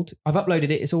scheduled. I've uploaded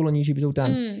it. It's all on YouTube. It's all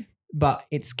done. But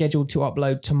it's scheduled to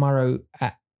upload tomorrow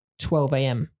at 12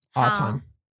 a.m. our time.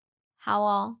 好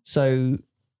哦 So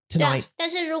tonight. 但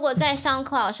是如果在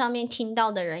SoundCloud 上面听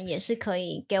到的人也是可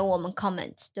以给我们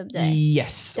comments 对不对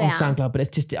Yes, on SoundCloud. But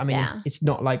it's just, I mean, it's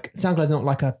not like, SoundCloud's not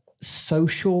like a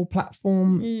social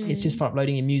platform. It's just for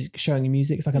uploading your music, showing your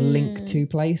music. It's like a link to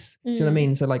place. Do you know what I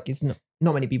mean? So like it's not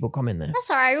many people comment there.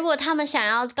 That's alright. 如果他们想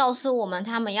要告诉我们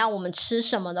他们要我们吃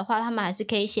什么的话，他们还是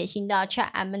可以写信到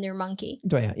chat@mandarinmonkey.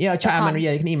 Yeah, chat@mandarin.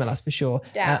 Yeah, you can email us for sure.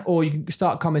 Or you can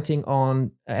start commenting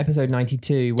on episode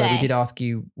 92 where we did ask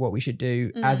you what we should do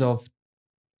as of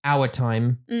our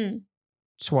time.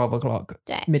 12 o'clock.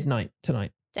 Midnight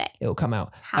tonight. It will come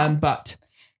out. But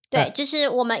对，就是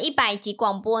我们100集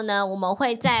广播呢，我们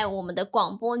会在我们的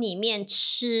广播里面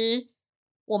吃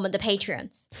我们的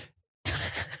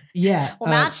patrons。Yeah， 我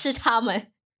们要吃他们。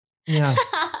Yeah，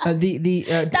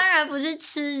 当然不是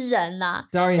吃人啦。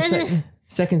但是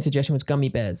second suggestion was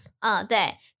gummy bears。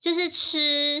对，就是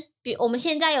吃，比我们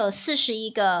现在有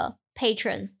41个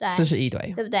patrons， 对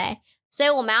，41对不对？所以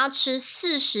我们要吃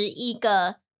41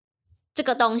个这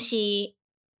个东西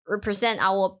represent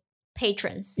our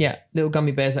patrons. Yeah, little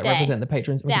gummy bears that represent the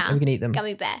patrons. We can eat them.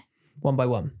 Gummy bear. One by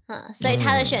one. 所以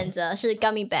他的选择是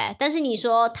gummy bear. 但是你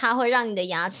说它会让你的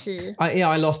牙齿 I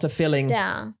lost a filling. 对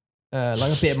啊 like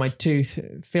a bit of my tooth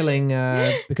filling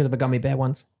because of a gummy bear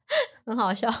once. 很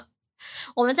好笑。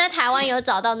我们在台湾有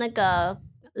找到那个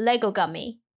Lego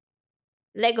gummy.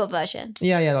 Lego version.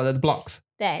 Yeah, the blocks.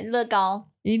 对，乐高。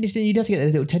You'd have to get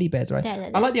those little teddy bears, right? 对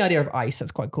I like the idea of ice.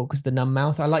 That's quite cool because the numb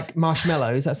mouth. I like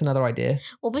marshmallows. That's another idea.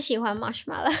 我不喜欢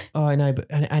marshmallow. Oh, I know, but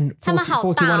and 他们好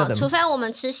大41 of them. 除非我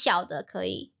们吃小的可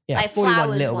以。Yeah, like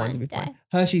 41 little ones would be fine.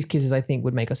 Hershey's Kisses, I think,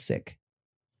 would make us sick.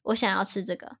 我想要吃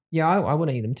这个。Yeah, I want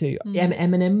to eat them too.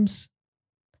 M&M's.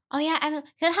 Oh yeah,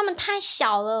 可是他们太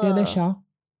小了。Yeah, they're sharp.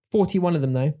 41 of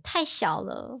them though. 太小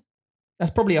了。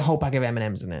That's probably a whole pack of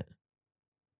M&M's, isn't it?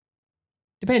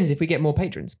 Depends if we get more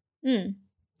patrons.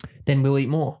 then we'll eat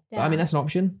more. But, I mean, that's an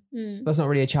option. That's not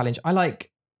really a challenge. I like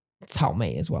草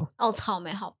莓 as well. 哦，草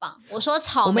莓好棒！我说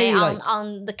草莓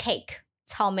on the cake，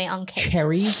 草莓 on cake.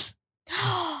 Cherries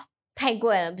太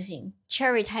贵了，不行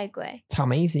 ，cherry 太贵。草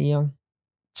莓是一样。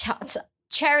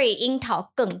Cherry 樱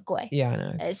桃更贵。Yeah, I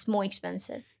know. It's more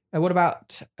expensive. What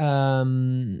about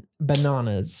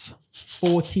bananas?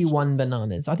 41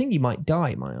 bananas. I think you might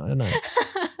die, Maya. I don't know.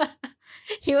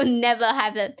 You will never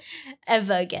have it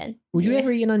ever again. Would you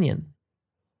ever eat an onion?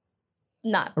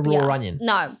 No. A raw onion?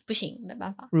 No, 不行，没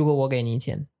办法。如果我给你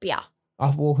钱，不要。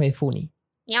我会付你。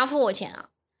你要付我钱啊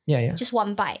Yeah. Just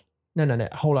one bite. No,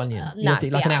 whole onion. No,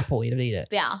 like an apple, you don't eat it.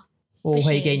 不要。我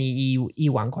会给你一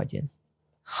万块钱。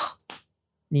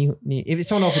你 if it's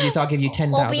someone offered you, so I'll give you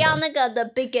 10,000. 我不要那个 the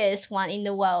biggest one in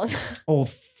the world. Oh,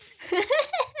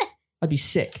 I'd be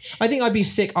sick. I think I'd be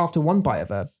sick after one bite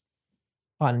of a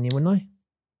onion, wouldn't I?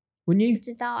 Wouldn't you? 不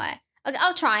知道哎。Okay,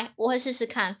 I'll try. 我会试试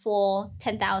看 for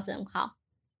 10,000. 好。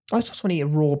I saw someone eat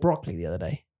raw broccoli the other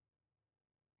day.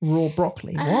 Raw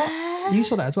broccoli. What? You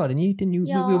saw that as well, didn't you? Didn't you?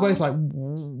 We were both like,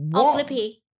 what? Oh,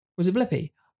 Blippi. Was it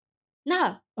Blippi?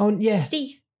 No. Oh, yeah.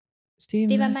 Steve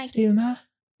and Maggie. Steve and Matt?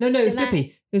 No, it was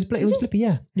Blippi. It was Blippi,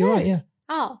 yeah. You're right, yeah.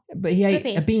 Oh. But he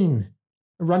ate a bean.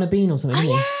 A runner bean or something,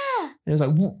 didn't he? Yeah. And it was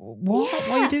like, what? Yeah.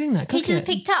 Why are you doing that? He just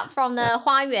picked up from the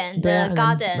花园 the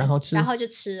garden. 然后就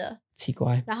吃了。奇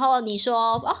怪。然后你说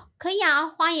哦，可以啊，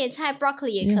花椰菜 broccoli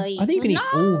也可以。I think you can eat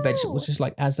all vegetables just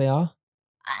like as they are.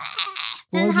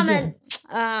 但是他们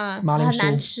很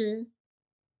难吃，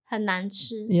很难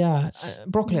吃。Yeah,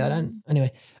 broccoli I don't.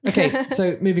 Anyway, okay.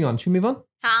 So moving on. Should we move on?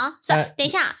 好，等一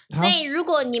下。所以如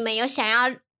果你们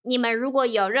如果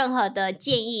有任何的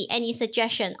建议 ，any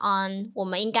suggestion on 我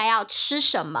们应该要吃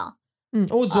什么？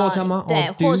或做什么？对，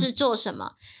或者是做什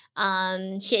么？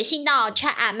写信到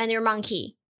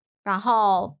chat@mandarinmonkey。然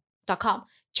后 .com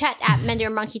chat at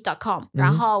mandarinmonkey.com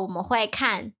然后我们会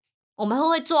看我们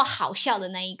会做好笑的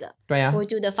那一个对啊 We'll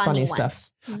do the funny stuff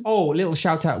ones. Oh, little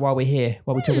shout out while we're here,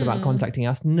 while we're talking about contacting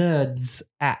us,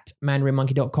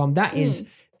 nerds@mandarinmonkey.com. That is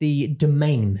the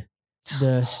domain,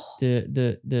 the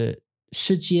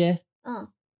世界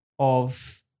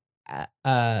of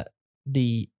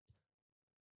the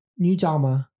你知道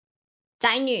吗？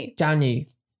宅男宅女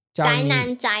宅男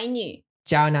宅女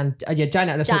宅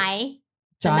男宅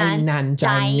男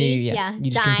宅女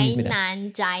yeah 宅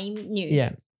男宅女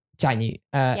yeah 宅女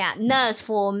yeah nurse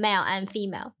for male and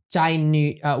female 宅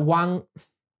女王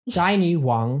宅女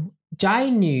王宅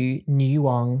女女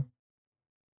王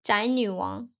宅女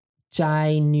王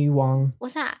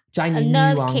What's that 宅女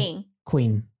女王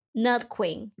Queen Nerd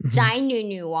Queen 宅女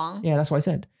女王 Yeah, that's what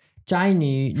I said 宅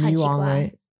女女王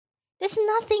right There's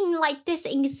nothing like this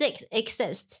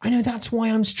exists. I know, that's why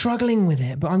I'm struggling with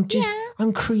it, but I'm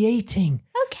creating.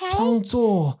 Okay. 创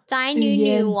作宅女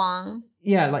女王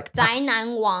Yeah, like 宅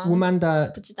男王我们的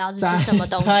不知道这是什么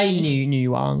东西宅女女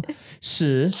王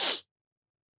是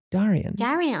Darian.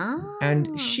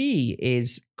 And she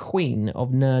is queen of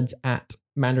nerds at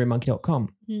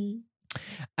mandarinmonkey.com.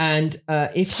 And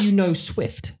if you know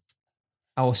Swift,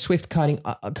 or Swift coding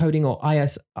or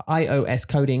iOS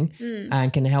coding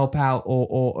and can help out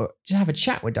or just have a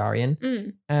chat with Darian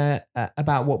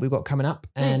about what we've got coming up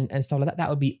and stuff like that. That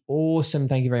would be awesome.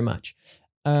 Thank you very much.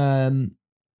 I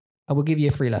will give you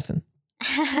a free lesson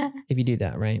if you do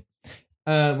that, right?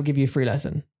 We'll give you a free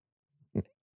lesson.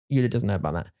 Yulia doesn't know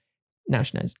about that. Now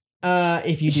she knows.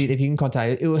 If you can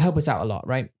contact, it will help us out a lot,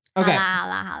 right? Okay. 好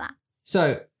啦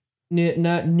So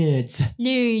nerds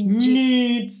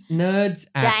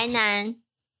at 宅男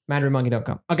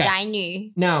mandarinmonkey.com. Okay. 宅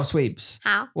女 Now, Sweeps.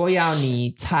 好我要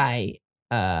你猜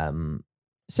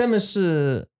什么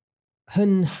是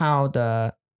很好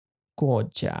的国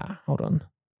家 Hold on.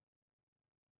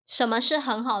 什么是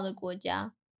很好的国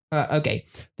家 Okay.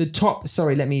 The top.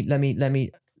 Sorry. Let me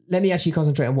actually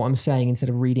concentrate on what I'm saying instead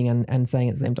of reading and saying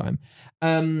at the same time.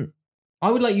 I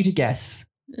would like you to guess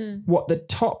what the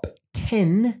top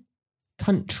 10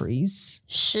 countries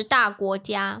 10大国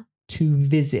家 to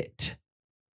visit.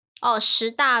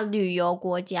 10大旅游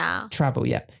国家 Travel,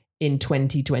 yeah. In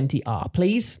 2020 are,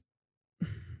 please.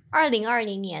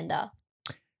 2020年的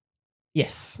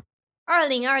Yes.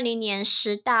 2020年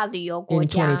10大旅游国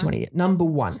家 In 2020. Number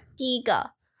 1. 第一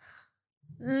个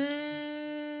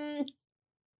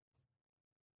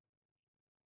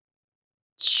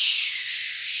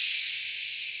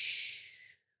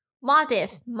马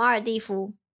尔地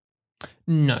夫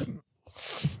No.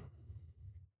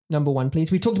 Number 1,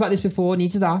 please. We talked about this before. 你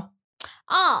知道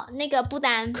那个不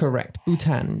丹 Correct.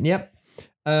 Bhutan. Yep.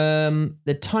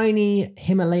 The tiny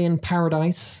Himalayan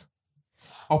paradise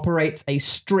operates a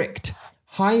strict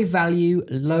high value,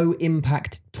 low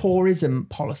impact tourism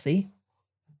policy.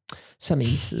 什么意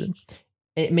思?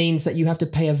 It means that you have to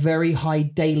pay a very high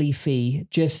daily fee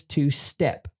just to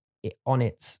step in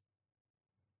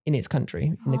its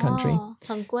country, in the country.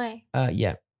 很贵.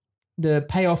 Yeah. The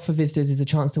payoff for visitors is a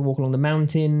chance to walk along the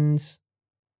mountains.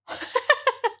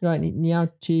 Right, 你要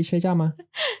去睡觉吗?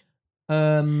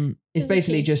 It's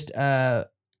basically just an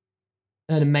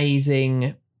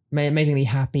amazingly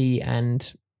happy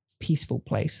and peaceful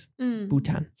place.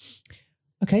 Bhutan.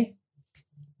 Okay.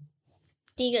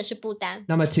 第一个是不丹.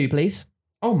 Number 2, please.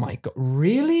 Oh my God,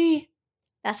 really?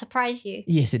 That surprised you?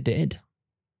 Yes, it did.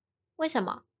 为什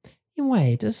么? 因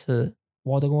为这是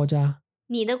我的国家.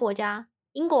 你的国家?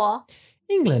 英国?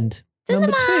 England. 真的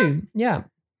吗? Number 2, yeah.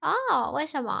 哦，为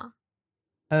什么?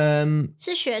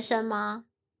 是学生吗?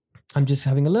 I'm just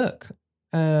having a look.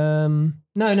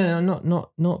 No,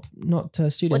 not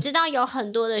students. 我知道有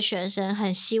很多的学生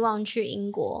很希望去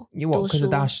英国读书。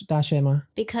大学吗?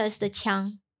 Because the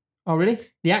腔. Oh, really?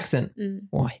 The accent?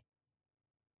 Why?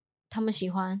 他们喜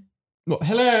欢. Well,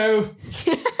 hello.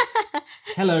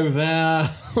 Hello there.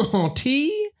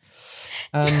 Tea?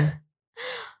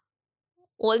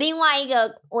 我另外一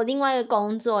个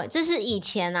工作，这是以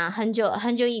前啊，很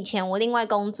久以前，我另外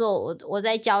工作，我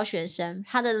在教学生，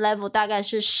他的 level 大概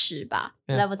是10吧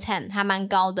，level 10还蛮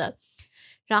高的。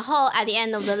然后 at the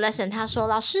end of the lesson， 他说：“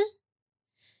老师，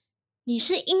你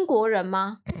是英国人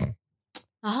吗？”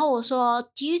然后我说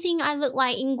 ：“Do you think I look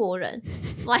like 英国人？”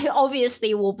 Like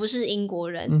obviously 我不是英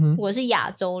国人，我是亚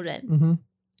洲人。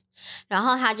然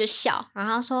后他就笑，然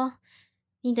后说：“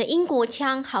你的英国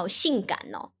腔好性感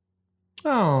哦。”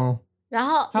 Oh. 然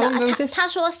后他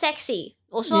说 sexy，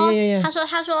 我说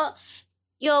他说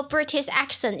your British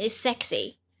accent is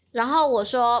sexy， 然后我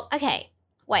说 okay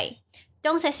wait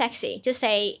don't say sexy just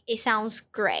say it sounds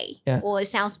great or it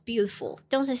sounds beautiful,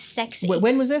 don't say sexy.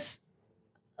 When was this?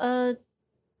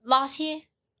 Last year.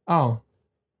 Oh,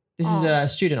 this is a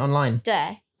student online.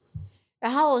 对，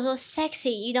然后我说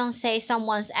sexy you don't say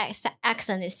someone's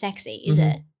accent is sexy, is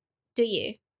it? Do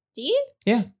you?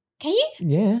 Yeah. Can you?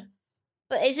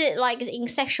 Yeah.But is it like in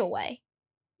sexual way?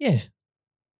 Yeah.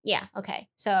 Yeah. Okay.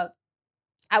 So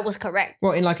I was correct.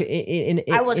 Well,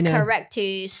 I was correct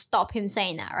to stop him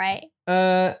saying that, right?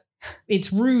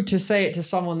 It's rude to say it to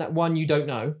someone that you don't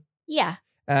know. Yeah.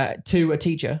 To a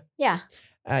teacher. Yeah.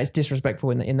 It's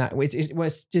disrespectful in that.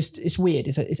 It's weird.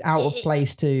 It's out of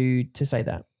place to say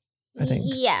that. I think.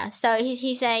 Yeah. So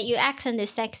he said your accent is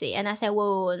sexy, and I said,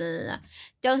 whoa, no.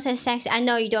 Don't say sexy. I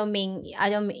know you don't mean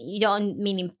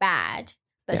it bad,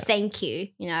 but thank you.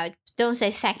 Don't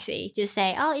say sexy. Just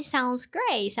say, oh, it sounds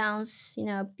great. It sounds,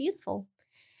 beautiful.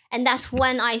 And that's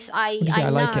when I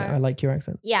know. Like it. I like your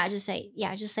accent. Yeah, just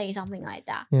say something like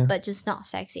that, but just not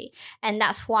sexy. And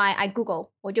that's why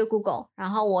我就 Google， 然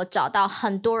后我找到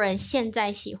很多人现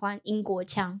在喜欢英国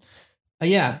腔。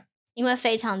Yeah. 因为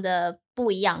非常的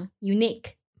不一样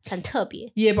 ，unique， 很特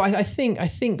别。Yeah, but I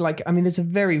think like I mean, there's a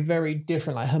very very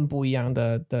different like 很不一样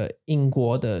的英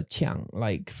国的腔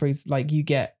like you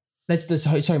get there's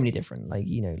so many different like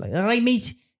like I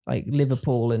meet like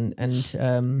Liverpool and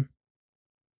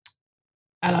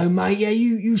hello mate, yeah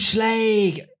you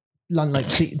slag. London, like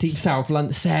deep south,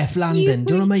 South London.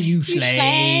 Do you know what I mean? You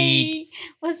slag.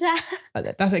 What's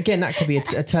that? That's again that could be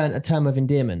a term of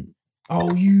endearment.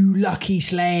 Oh, you lucky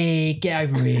slag. Get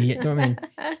over here. You know what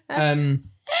I mean?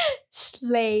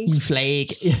 Slag. You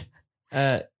slag.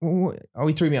 Yeah.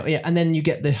 We threw me up. Yeah. And then you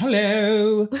get the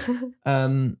hello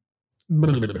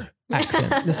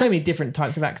accent. There's so many different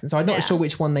types of accents. So I'm not sure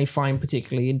which one they find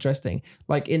particularly interesting.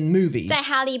 Like in movies. 在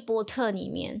哈利波特里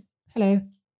面 Hello,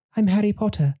 I'm Harry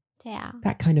Potter. 对啊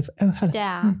That kind of, oh, hello. 对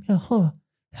啊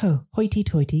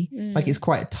hoity-toity. Like it's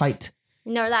quite tight.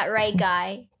 You know that Ray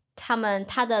guy? 他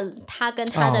跟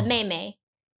他的妹妹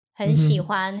很喜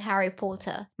欢 Harry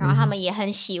Potter， 然后他们也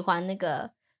很喜欢那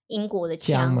个英国的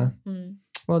腔。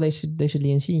Well, they should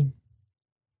联系。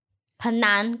很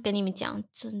难跟你们讲，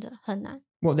真的很难。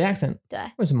What, the accent? 对。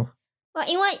为什么？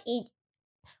因为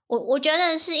我觉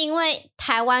得是因为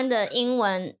台湾的英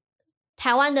文，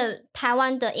台湾的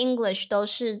English 都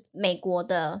是美国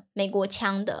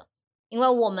腔的。因为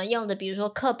我们用的比如说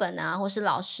课本啊或是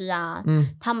老师啊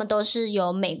他们都是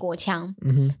有美国腔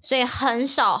所以很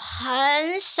少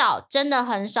真的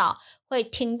很少会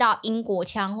听到英国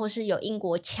腔或是有英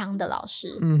国腔的老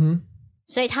师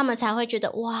所以他们才会觉得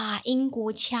哇英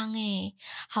国腔耶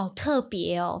好特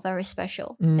别哦 very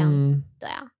special 这样子对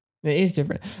啊 It is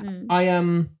different.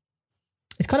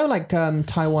 It's kind of like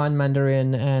Taiwan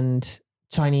Mandarin and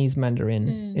Chinese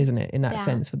Mandarin isn't it in that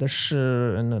sense with the sh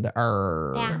and the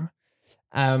er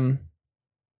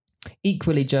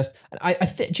equally just.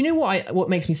 Do you know what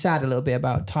makes me sad a little bit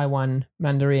about Taiwan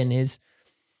Mandarin is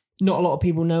not a lot of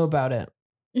people know about it,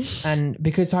 and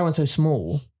because Taiwan's so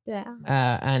small,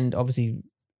 and obviously,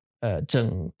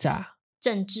 政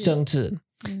治,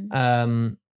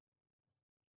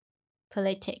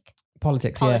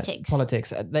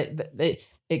 politics.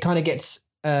 It kind of gets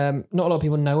not a lot of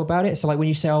people know about it. So like when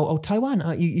you say, oh Taiwan,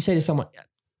 you say to someone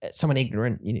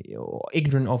ignorant, or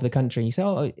ignorant of the country, you say,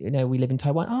 oh, we live in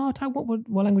Taiwan. Oh, Taiwan,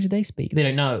 what language do they speak? They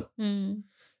don't know. And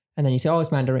then you say, oh,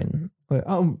 it's Mandarin.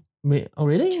 Oh,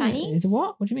 really? Chinese?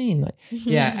 What do you mean? Like,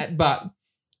 yeah, but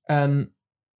a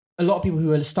lot of people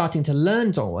who are starting to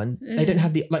learn Dongwon, they don't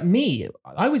have like me.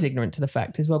 I was ignorant to the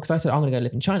fact as well, because I said I'm going to go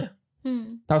live in China.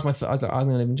 That was my first. I was like, I'm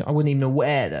going to live in China. I wasn't even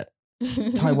aware that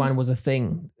Taiwan was a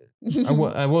thing.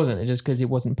 I wasn't. Just because it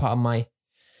wasn't part of my.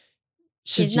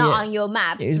 It's not on your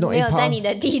map. It was not 没有在你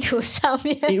的地图上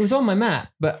面。 It was on my map,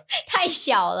 but 太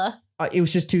小了。 It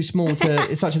was just too small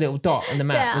to. It's such a little dot on the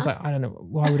map. It was like, I don't know.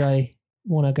 Why would I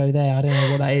want to go there? I don't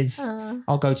know what that is.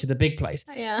 I'll go to the big place.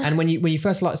 Yeah. And when you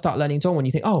first start learning Dongwon,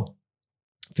 you think, oh,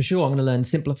 for sure, I'm going to learn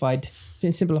simplified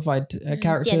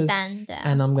characters, 简单的。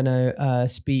 and I'm going to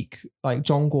speak like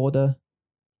中国的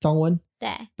Dongwon. 对。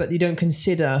 But you don't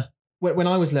consider. When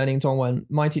I was learning Dongwon,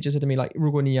 my teacher said to me, like,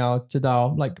 如果你要知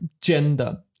道 like 真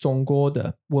的中国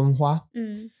的文化，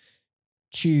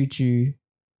去住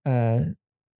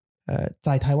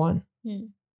在台湾，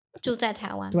住在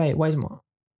台湾。对，为什么？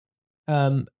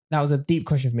 That was a deep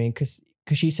question for me, because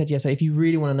she said, yeah, so if you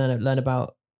really want to learn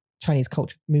about Chinese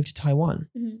culture, move to Taiwan.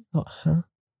 Oh, huh?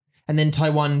 And then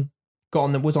Taiwan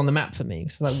was on the map for me.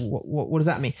 So like, what does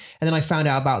that mean? And then I found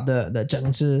out about the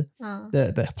政治,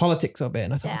 the politics of it,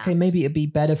 and I thought, okay, maybe it'd be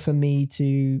better for me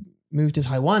to move to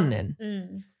Taiwan then,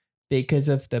 because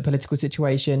of the political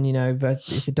situation.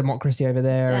 It's a democracy over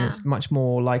there, and it's much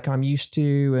more like I'm used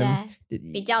to, and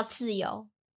比较自由。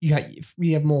 You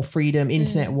have more freedom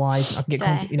internet wise. I can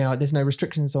get there's no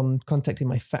restrictions on contacting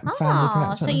my family.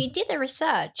 Oh, so you did the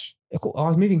research. I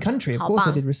was moving country. Of course,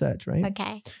 I did research, right?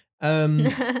 Okay.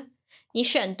 你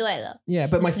选对了。 Yeah,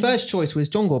 but my first choice was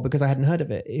Zhongguo because I hadn't heard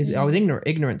of it. I was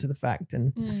ignorant to the fact,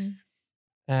 and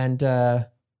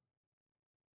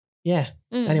yeah.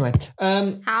 Anyway,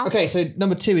 okay. So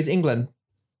number 2 is England.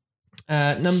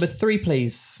 Number 3,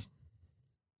 please.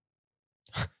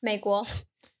 美国。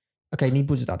 Okay, 你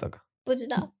不知道这个。不知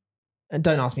道。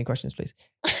 Don't ask me questions, please.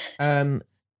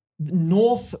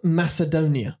 North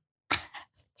Macedonia.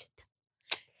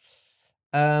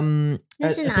 A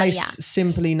place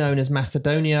simply known as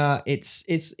Macedonia. It's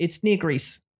near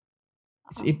Greece.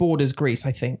 It borders Greece,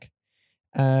 I think.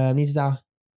 你知道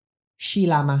希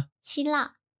腊吗？希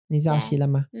腊。你知道希腊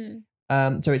吗？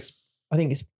 So I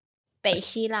think it's 北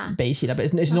希腊， but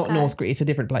it's not North Greece. It's a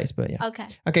different place, but yeah.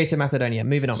 Okay, so Macedonia.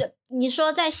 Moving on. 你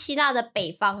说在希腊的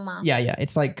北方吗？ Yeah.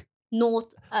 It's like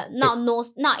north.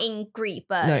 Not in Greece,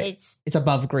 but no, it's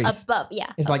above Greece. Above,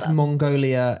 yeah. It's above. Like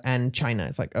Mongolia and China.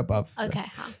 It's like above. Okay,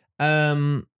 好。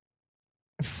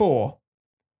 4,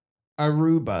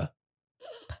 Aruba.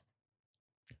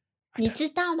 你知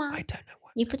道吗？ I don't know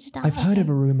what. 你不知道。 I've heard of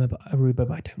Aruba, but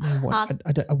I don't know what.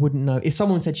 I wouldn't know. If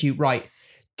someone said to you, right,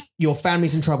 your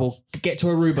family's in trouble, get to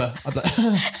Aruba. I'd be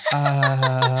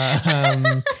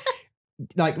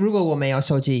like, like 如果我没有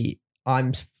手机,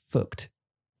 I'm fucked.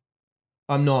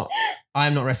 I'm not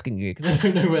rescuing you because I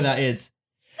don't know where that is.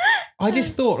 I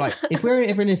just thought, like, if we're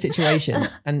ever in a situation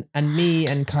and me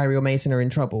and Kyrie or Mason are in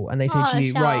trouble and they say to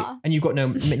you, right, and you've got no,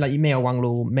 like, 没有网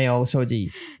络, 没有手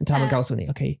机, and 他们告诉你,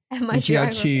 okay, 你需要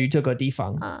去这个地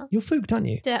方, you're fucked, aren't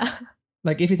you? Yeah.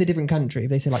 Like, if it's a different country, if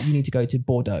they say, like, you need to go to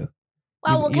Bordeaux.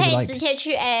 Well, 我可以直接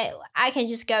去 I can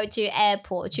just go to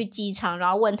airport 去机场，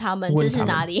然后问他们这是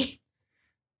哪里。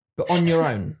But on your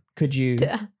own, could you?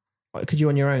 Could you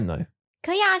on your own though?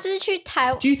 可以啊，就是去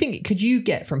台。Do you think could you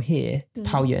get from here to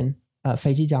桃园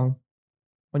飞机场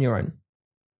on your own?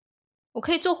 我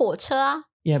可以坐火车啊。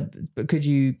Yeah, but could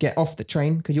you get off the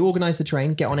train? Could you organize the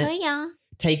train? Get on it. 可以啊。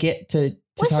Take it to.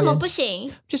 为什么不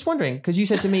行 Just wondering, because you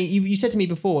said to me, you said to me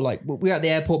before, like we were at the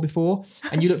airport before,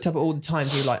 and you looked up at all the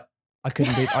times. You were like, I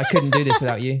couldn't do this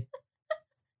without you.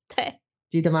 对。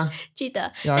记得吗？记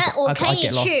得，但我可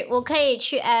以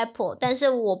去 airport， 但是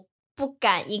我不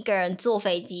敢一个人坐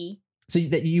飞机。So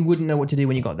that you wouldn't know what to do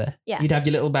when you got there. Yeah. You'd have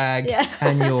your little bag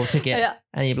and your ticket,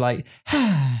 and you'd be like,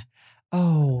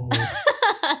 oh.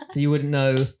 So you wouldn't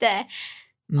know. 对，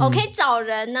我可以找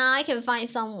人啊 I can find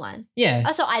someone. Yeah.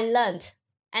 Also, I learned,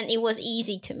 and it was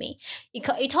easy to me. You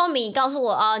told me, 你告诉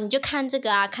我你就看这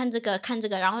个啊，看这个，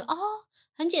然后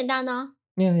很简单啊。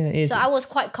Yeah, it is. So I was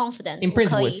quite confident. In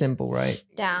principle, it's simple, right?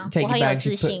 对啊， Take 我 your 很有 bags,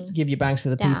 自信。 give your bags to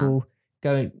the people.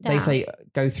 They say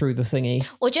go through the thingy.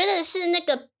 我觉得是那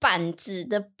个板子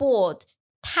的 board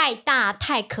太大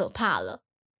太可怕了。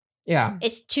Yeah.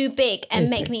 It's too big and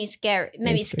make me scared.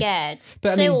 Scared.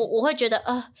 所以我会觉得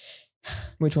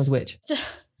Which one's which?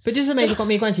 But 就是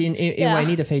没关系，因为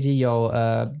你的飞机有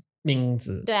名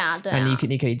字。对啊。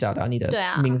你可以找到你的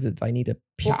名字在你的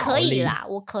票里。我可以啦，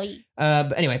我可以。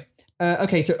But anyway,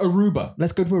 okay, so Aruba.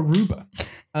 Let's go to Aruba.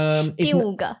 第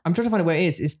5个。I'm trying to find out where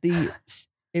it is. It's the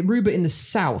Aruba in the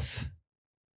south.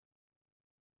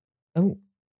 Oh.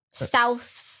 South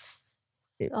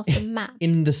of the map.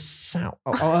 In the south.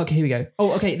 Oh, okay, here we go.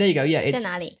 Oh, okay, there you go. Yeah, it's 在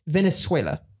哪里？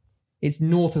 Venezuela. It's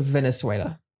north of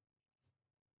Venezuela.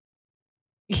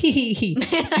 Do you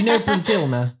know Brazil,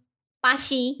 man? 巴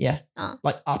西。Yeah.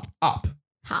 Like up.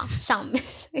 好，上面。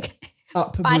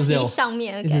Up Brazil. 巴西上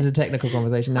面。This is a technical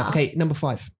conversation now. Okay, number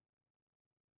 5.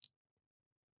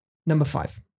 Number 5.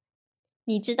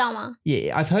 你知道吗？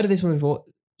 Yeah, I've heard of this one before.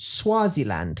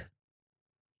 Swaziland.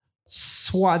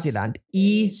 Eswatini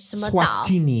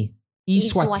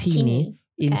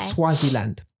in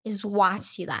Swaziland.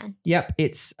 Swaziland. Yep,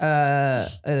 it's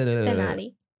在哪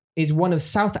里？ is one of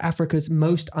South Africa's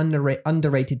most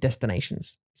underrated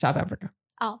destinations. South Africa.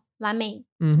 南美。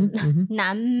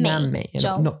南美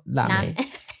洲。Not 南美。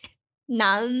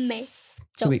南美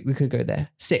洲。 So we could go there.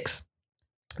 6.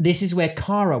 This is where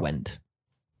Cara went.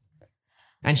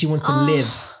 And she wants to live.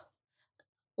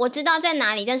 我知道在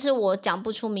哪里，但是我讲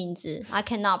不出名字。I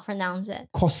cannot pronounce it.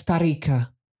 Costa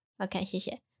Rica. OK， 谢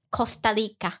谢。Costa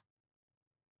Rica.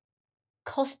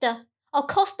 Costa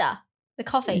the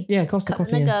coffee. Yeah, Costa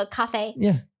coffee. 那个咖啡。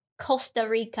Yeah. Costa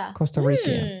Rica.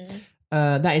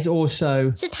 That is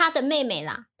also 是他的妹妹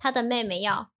啦，他的妹妹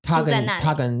要住在那里。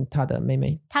他跟他的妹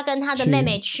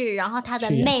妹去，然后他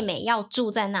的妹妹要住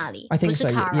在那里。I think so.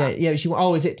 Yeah. Is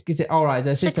it all right? Is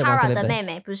her sister wants to live there? 是 Cara 的妹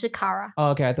妹，不是 Cara。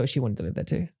 Oh, okay, I thought she wanted to live there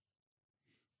too.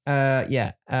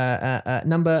 Yeah.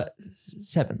 Number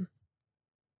 7.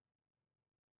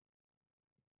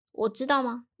 我知道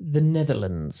吗 The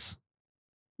Netherlands.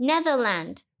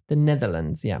 The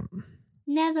Netherlands, yeah.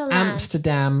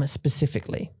 Amsterdam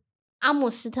specifically. 阿姆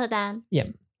斯特丹。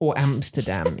 Yeah, or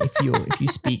Amsterdam if you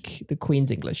speak the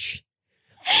Queen's English.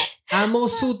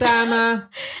 Amsterdam.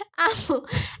 阿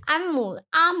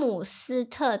姆斯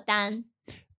特丹。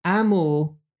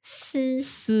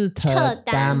斯特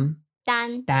丹。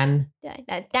Dan. 对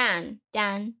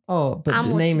Dan. Oh, but the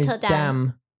name is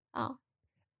Dam. 哦。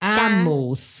阿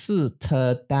姆斯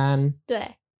特丹。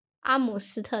对，阿姆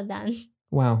斯特丹。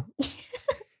Wow.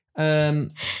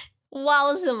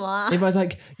 Wow 什么啊 If I was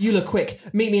like, you look quick,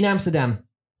 meet me in Amsterdam.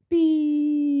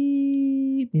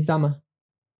 Beep. 你知道吗？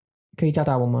可以找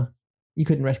到我吗？ You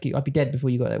couldn't rescue. I'd be dead before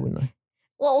you got there, wouldn't I?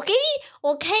 我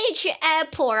可以去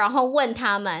airport 然后问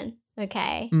他们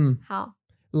OK 好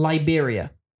Liberia.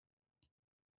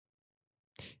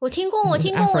 我听过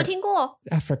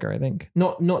Africa, I think.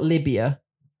 Not Libya.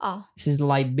 This is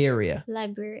Liberia.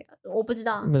 我不知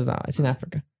道 It's in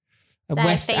Africa.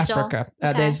 West Africa.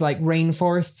 There's like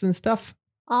rainforests and stuff.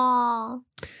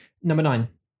 Number 9.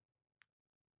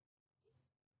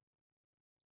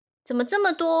 怎么这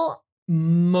么多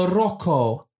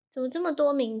Morocco. 怎么这么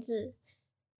多名字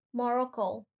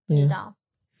Morocco 不知道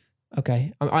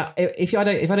Okay. If I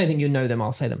don't think you know them,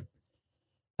 I'll say them.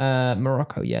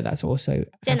 Morocco, yeah, that's also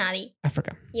在哪里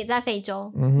Africa. 也在非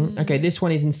洲 Okay, this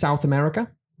one is in South America.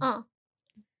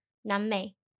 南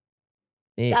美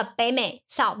北美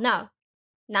South No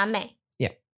南美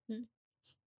Yeah.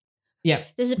 Yeah.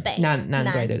 这是北南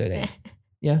对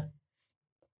Yeah.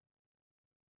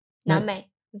 南美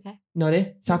Okay. No,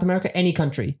 South America, any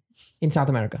country in South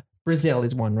America. Brazil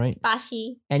is one, right? 巴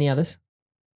西 Any others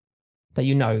that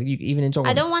you know, even in Zhongwen?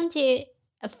 I don't want to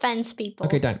offend people.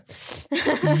 Okay, don't.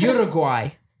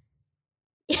 Uruguay.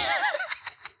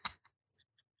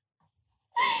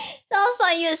 Sounds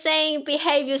like you're saying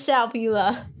behave yourself,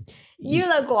 Eula.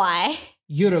 Uruguay.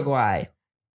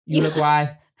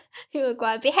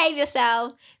 Behave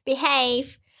yourself.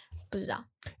 Behave. 不知道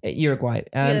Uruguay.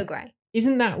 Uruguay.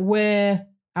 Isn't that where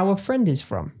our friend is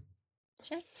from?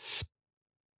 谁？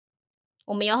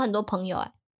我们有很多朋友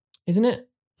哎。Isn't it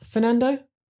Fernando?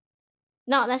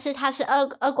 No, 但是他是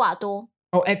厄瓜多。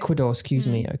Oh, Ecuador. Excuse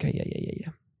me. Okay,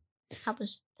 yeah. 他不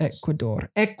是。Ecuador.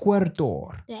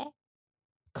 对。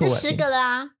Cool. 这10个了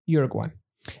啊。Uruguay.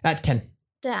 That's 10.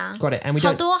 对啊。Got it. And we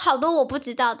好多我不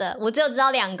知道的，我只有知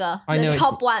道2个。I know. The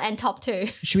top 1 and top 2.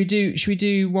 Should we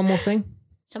do one more thing?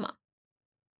 什么？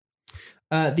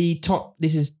 The top.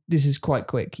 This is quite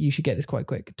quick. You should get this quite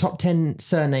quick. Top 10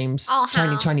 surnames.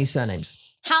 Chinese surnames.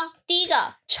 好，第一个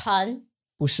陈。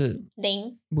不是。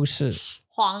林。不是。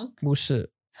黄。不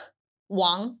是。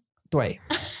王。对，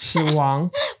是王。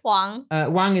Wang.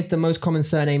 Wang is the most common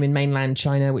surname in mainland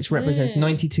China, which represents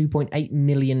 92.8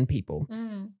 million people.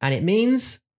 And it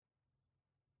means?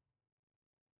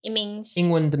 It means 英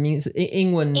文的名字，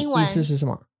英文意思是什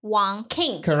么？ Wang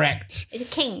King. Correct. It's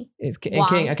king. It's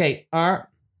king. Okay.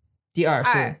 第二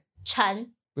是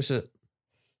陈。不是。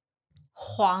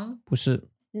黄。不是。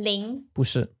林。不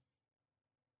是。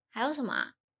还有什么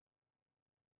啊？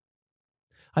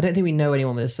 I don't think we know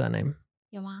anyone with a surname.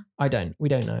 有吗？ We don't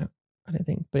know. I don't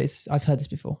think, but I've heard this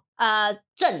before.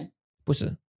 郑。不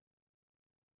是。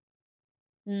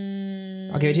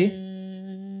I'll give it to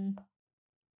you.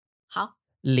 好。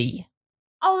李。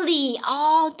李。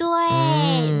对，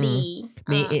李。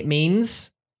It means?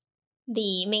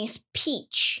 李 means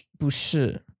peach. 不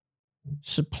是，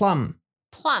是 plum.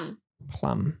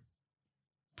 Plum.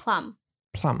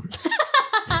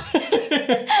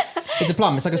 It's a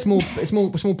plum. It's like a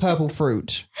small purple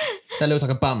fruit that looks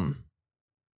like a bum.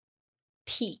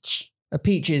 Peach. A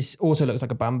peach also looks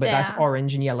like a bum, but that's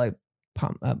orange and yellow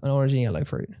plum. An orange and yellow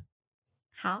fruit.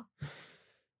 好。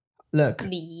 Look.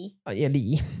 李。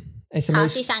李。It's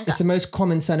第三个。 It's the most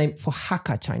common surname for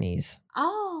Hakka Chinese.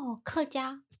 客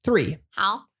家。 3.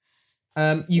 好。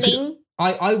林。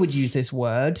I would use this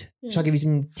word. Shall I give you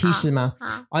some 提示吗？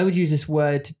 I would use this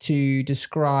word to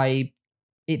describe.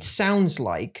 It sounds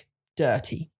like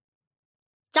dirty.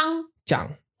 张。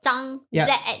Yeah.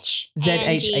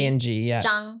 ZHANG. Yeah.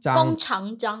 张。弓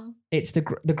长张。 It's the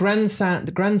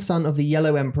grandson of the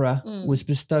Yellow Emperor was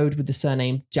bestowed with the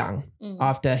surname Zhang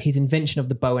after his invention of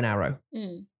the bow and arrow.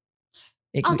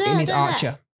 It means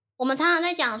archer. 我们常常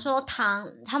在讲说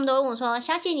唐，他们都会问我说：“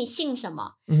小姐，你姓什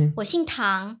么？”我姓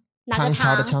唐，哪个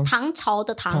唐？唐朝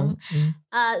的唐。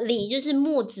李就是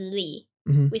木子李。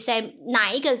We say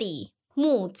哪一个李？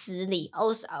木子李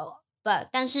also。But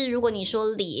但是如果你说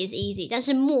李 is easy， 但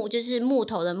是木就是木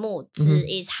头的木，子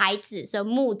is 孩子，所以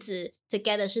木子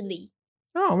together 是李。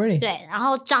Oh, really? 对，然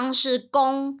后张是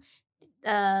弓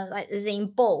，like is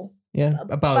in bow. Yeah,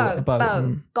 a bow.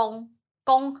 弓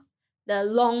the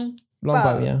long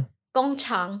bow, yeah. 弓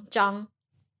长张。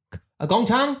弓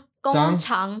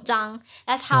长张。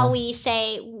That's how we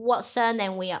say what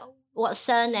surname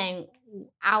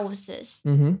ours is.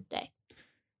 对。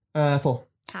4.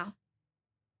 好。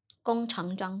弓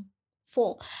长张。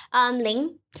 4.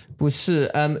 林。不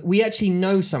是。We actually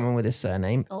know someone with a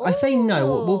surname. I say no.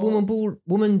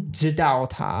 我们知道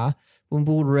他，我们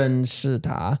不认识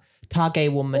他。他给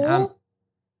我们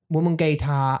我们给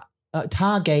他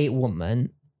他给我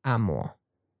们按摩。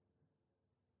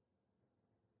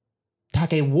他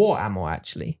给我按摩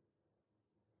actually.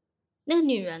 那个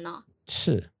女人哦。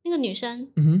是。那个女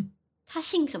生。她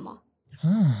姓什么？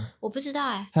我不知道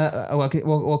哎。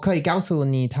我可以告诉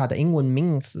你她的英文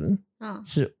名字。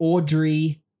是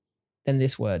Audrey then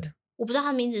this word. 我不知道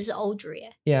她的名字是 Audrey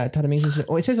哎。Yeah, 她的名字是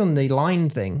it says on the line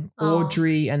thing.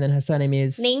 Audrey and then her surname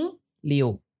is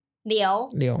刘。刘。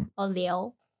Liu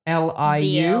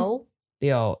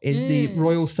Liu is the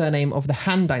royal surname of the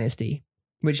Han Dynasty,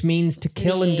 which means to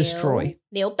kill and destroy.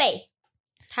 刘备，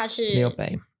他是刘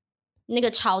备那个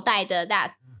朝代的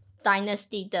that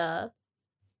dynasty 的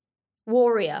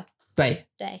warrior. 对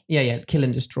Yeah, kill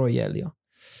and destroy. Yeah, Liu.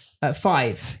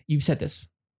 5. You've said this.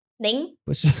 林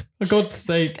For God's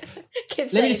sake.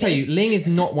 Let me just tell you, Ling is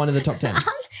not one of the top 10.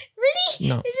 Really?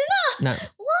 No. Is it not? No.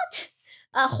 What?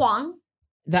 黄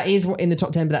That is in the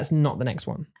top 10, but that's not the next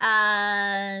one.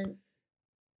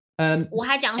 我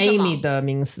还讲什么 Amy 的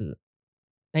名字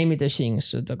Amy 的姓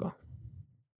是这个。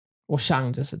我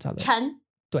想就是她的。陈。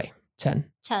对，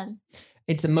陈。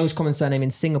It's the most common surname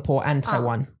in Singapore and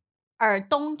Taiwan. 尔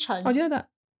东陈。Oh, do you know that?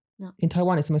 No. In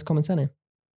Taiwan, it's the most common surname.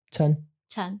 陈。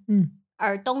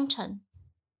尔东陈。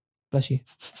Bless you.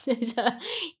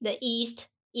 The east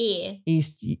ear.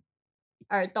 East.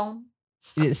 尔东。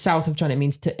South of China, it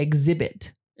means to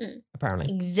exhibit. Apparently.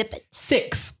 Exhibit.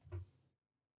 6.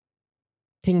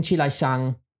 听起来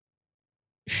像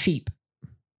sheep.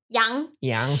 羊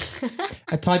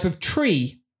A type of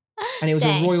tree. And it was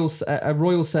a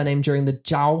royal surname during the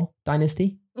Zhao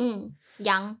dynasty.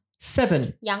 羊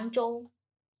 7. 扬州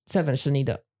 7是你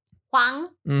的。黄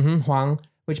黄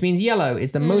which means yellow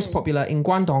is the most popular in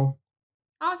Guangdong.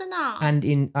 真的 And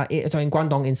in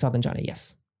Guangdong in southern China,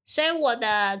 yes. 所以我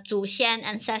的祖先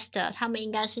ancestor 他们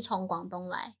应该是从广东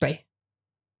来。对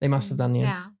They must have done, yeah. 对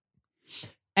啊。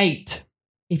 8.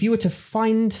 If you were to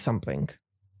find something,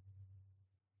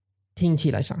 听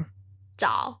起来像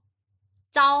招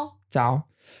Zhao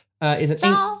is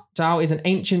an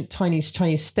ancient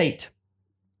Chinese state.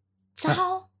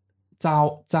 招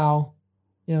Zhao.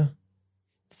 Yeah.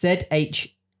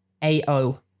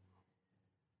 ZHAO.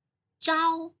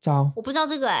 昭，我不知道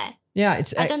这个Yeah,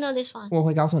 it's. I don't know this one. 我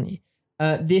会告诉你。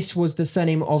This was the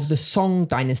surname of the Song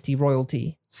dynasty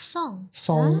royalty. Song.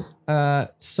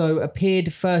 So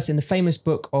appeared first in the famous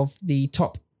book of the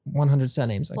top 100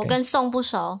 surnames. Okay. 我跟宋不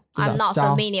熟 I'm not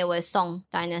familiar with Song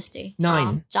dynasty.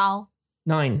 9. 昭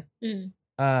 9.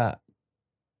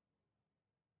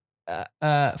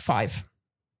 5.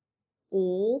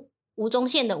 吴宗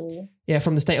宪的吴 Yeah,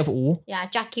 from the state of Wu. Yeah,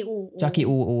 Jackie Wu. Jackie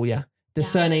Wu, yeah. The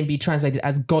surname be translated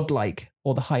as godlike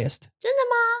or the highest. 真的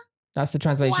吗 That's the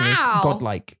translation. Wow. Is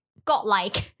godlike.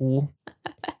 Godlike. Wu.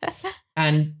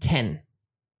 And 10.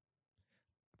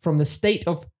 From the state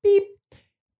of Beep.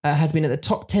 Has been at the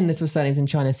top 10 list of surnames in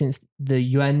China since the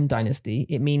Yuan dynasty.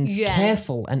 It means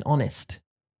careful and honest.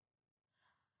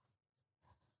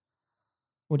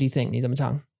 What do you think? 你怎么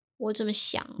想？我怎么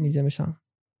想？你怎么想？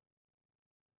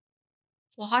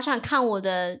我好想看我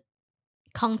的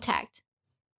contact,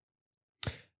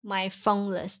 my phone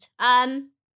list.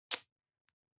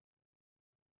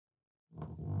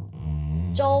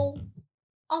 周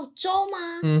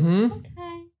吗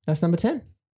？Okay. That's number 10.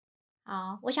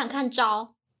 好，我想看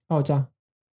昭。昭。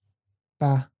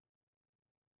8.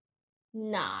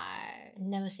 No,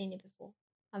 never seen it before.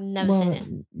 I've never seen it.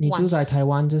 你住在台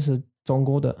湾，这是中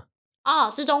国的。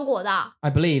是中国的。I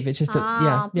believe it's just that,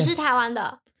 yeah. 不是台湾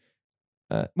的。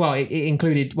Well, it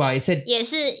included. Well, it said 也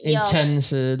是有 in 城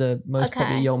市的 most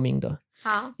probably 有名的。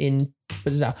好。In 不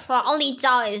知道。Well, only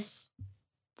昭 is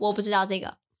我不知道这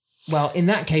个。Well, in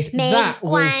that case, that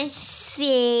was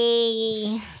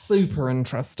super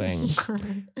interesting.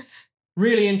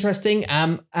 Really interesting.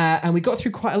 And we got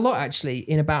through quite a lot actually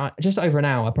in about just over an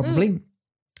hour, probably.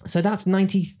 So that's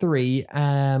 93.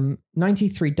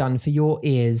 93 done for your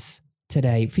ears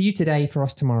today. For you today, for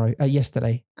us tomorrow.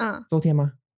 Yesterday. 昨天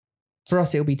吗? For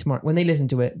us, it'll be tomorrow. When they listen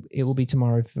to it, it will be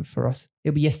tomorrow for us.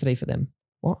 It'll be yesterday for them.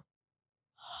 What?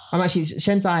 I'm actually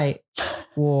现在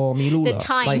我迷路了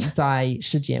like 在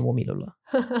时间我迷路了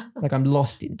like I'm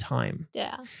lost in time.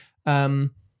 Yeah.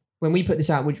 When we put this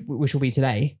out, which will be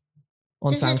today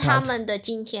on SoundCloud. 就是他们的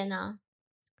今天呢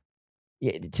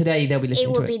Yeah, today they'll be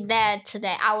listening to it. It will be there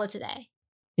today, our today.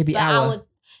 It'll be our.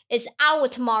 It's our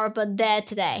tomorrow, but there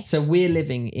today. So we're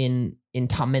living in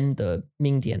他们的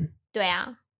明天. 对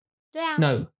啊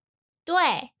No. 对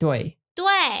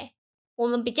我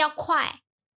们比较快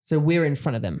So we're in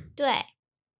front of them. 对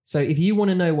So if you want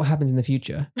to know what happens in the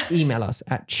future, email us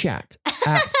at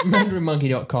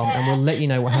chat@mandarinmonkey.com and we'll let you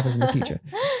know what happens in the future.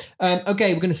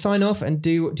 Okay, we're going to sign off and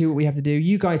do what we have to do.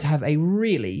 You guys have a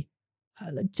really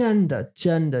真的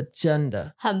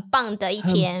很棒的一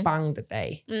天很棒的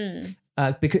day.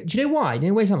 Because do you know why? 你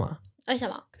知道为什么? 为什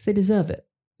么? Because they deserve it.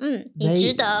 你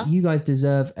值得 You guys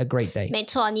deserve a great day. 没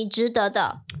错，你值得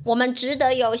的。我们值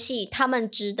得游戏，他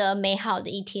们值得美好的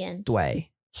一天。对。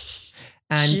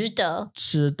值得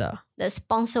The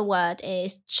sponsor word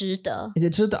is 值得 Is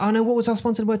it 值得? Oh no, what was our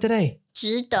sponsored word today?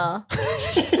 值得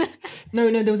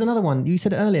No, there was another one. You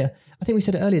said it earlier. I think we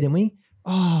said it earlier, didn't we?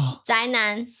 Oh. 宅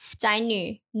男宅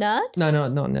女 Nerd? No,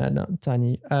 not nerd, 宅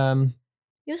女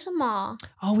有什么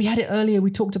Oh, we had it earlier.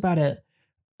 We talked about it.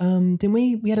 Didn't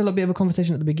we? We had a little bit of a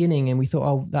conversation at the beginning and we thought,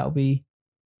 oh, that'll be...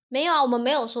 没有啊，我们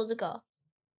没有说这个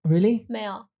Really? 没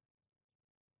有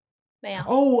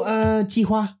Oh, 计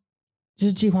划这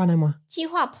是计划的吗？计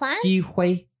划 plan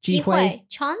机会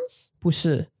chance 不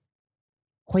是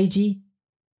飞机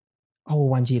我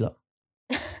忘记了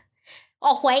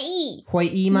回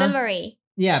忆吗 memory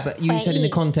Yeah, but you said in the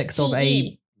context of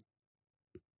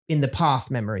in the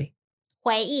past memory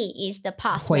回忆 is the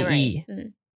past 回忆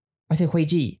memory I said 飞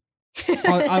机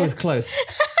I was close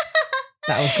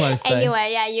That was close though.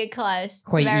 Anyway, yeah, you're close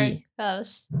回忆 Very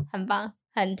close 很棒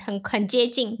很接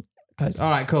近 All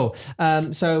right, cool.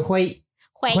 So 回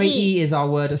忆 is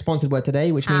our sponsored word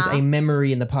today, which means a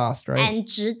memory in the past, right? And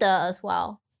值得 as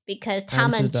well, because 他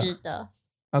们值得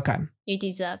Okay. You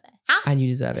deserve it. 好 And you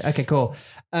deserve it. Okay, cool.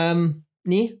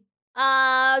 你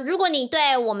如果你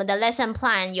对我们的 lesson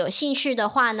plan 有兴趣的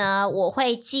话呢，我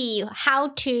会寄 How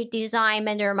to Design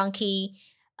Mandarin Monkey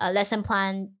lesson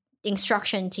plan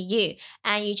instruction to you,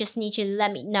 and you just need to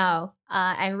let me know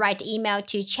and write email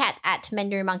to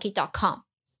chat@mandarinmonkey.com.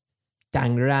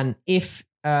 当然 if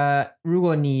如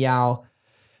果你要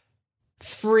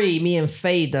free 免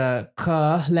费的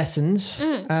课 lessons,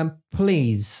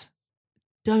 please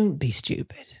don't be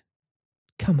stupid.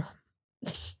 Come on.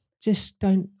 Just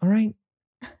don't, all right?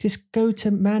 Just go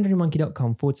to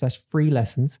mandarinmonkey.com/free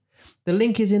lessons. The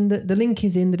link is in the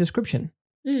description.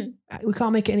 We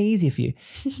can't make it any easier for you.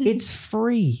 It's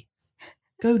free.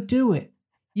 Go do it.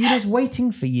 Yuda's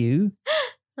waiting for you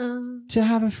to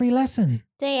have a free lesson.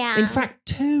 对呀 In fact,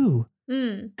 2.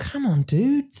 Come on,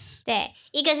 dudes. 对，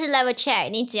一个是 level check，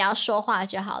 你只要说话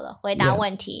就好了，回答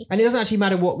问题。And it doesn't actually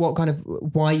matter what kind of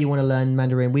why you want to learn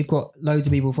Mandarin. We've got loads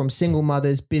of people from single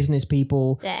mothers, business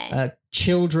people,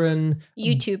 children,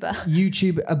 YouTube,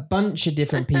 a bunch of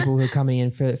different people who are coming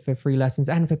in for free lessons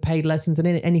and for paid lessons and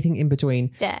anything in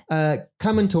between. 对，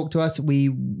 come and talk to us. We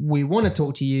want to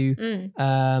talk to you.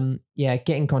 Yeah,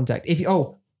 get in contact. If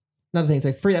you, another thing,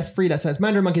 so free lessons. That's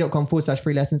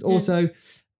mandarinmonkey.com/free lessons. Also,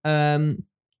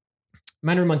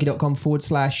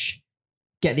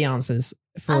 mandarinmonkey.com/get the answers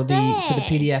for the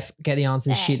PDF get the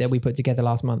answers sheet that we put together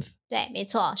last month. 对，没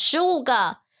错，15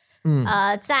个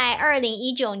在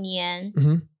2019年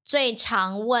最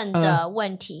常问的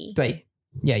问题。对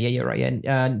Yeah, you're right.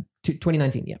 Yeah,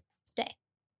 2019. Yeah. 对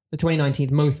The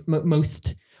 2019 most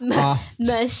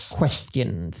asked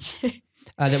questions.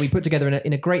 That we put together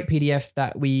in a great PDF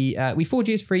that we forward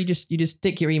you as free. You just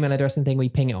stick your email address and thing, we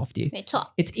ping it off to you. 没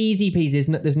错 It's easy peasy,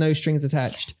 isn't it? There's no strings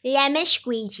attached. Lemon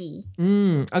squeezy.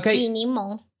 Okay. 挤柠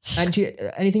檬 And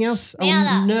anything else?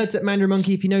 Nerds at Mandarin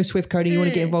Monkey. If you know Swift coding, you want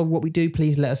to get involved with what we do,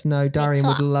 please let us know. Darian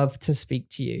would love to speak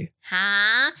to you. 好，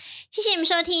谢谢你们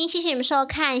收听，谢谢你们收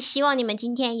看，希望你们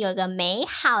今天有一个美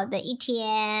好的一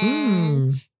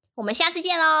天。我们下次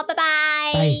见喽，拜拜。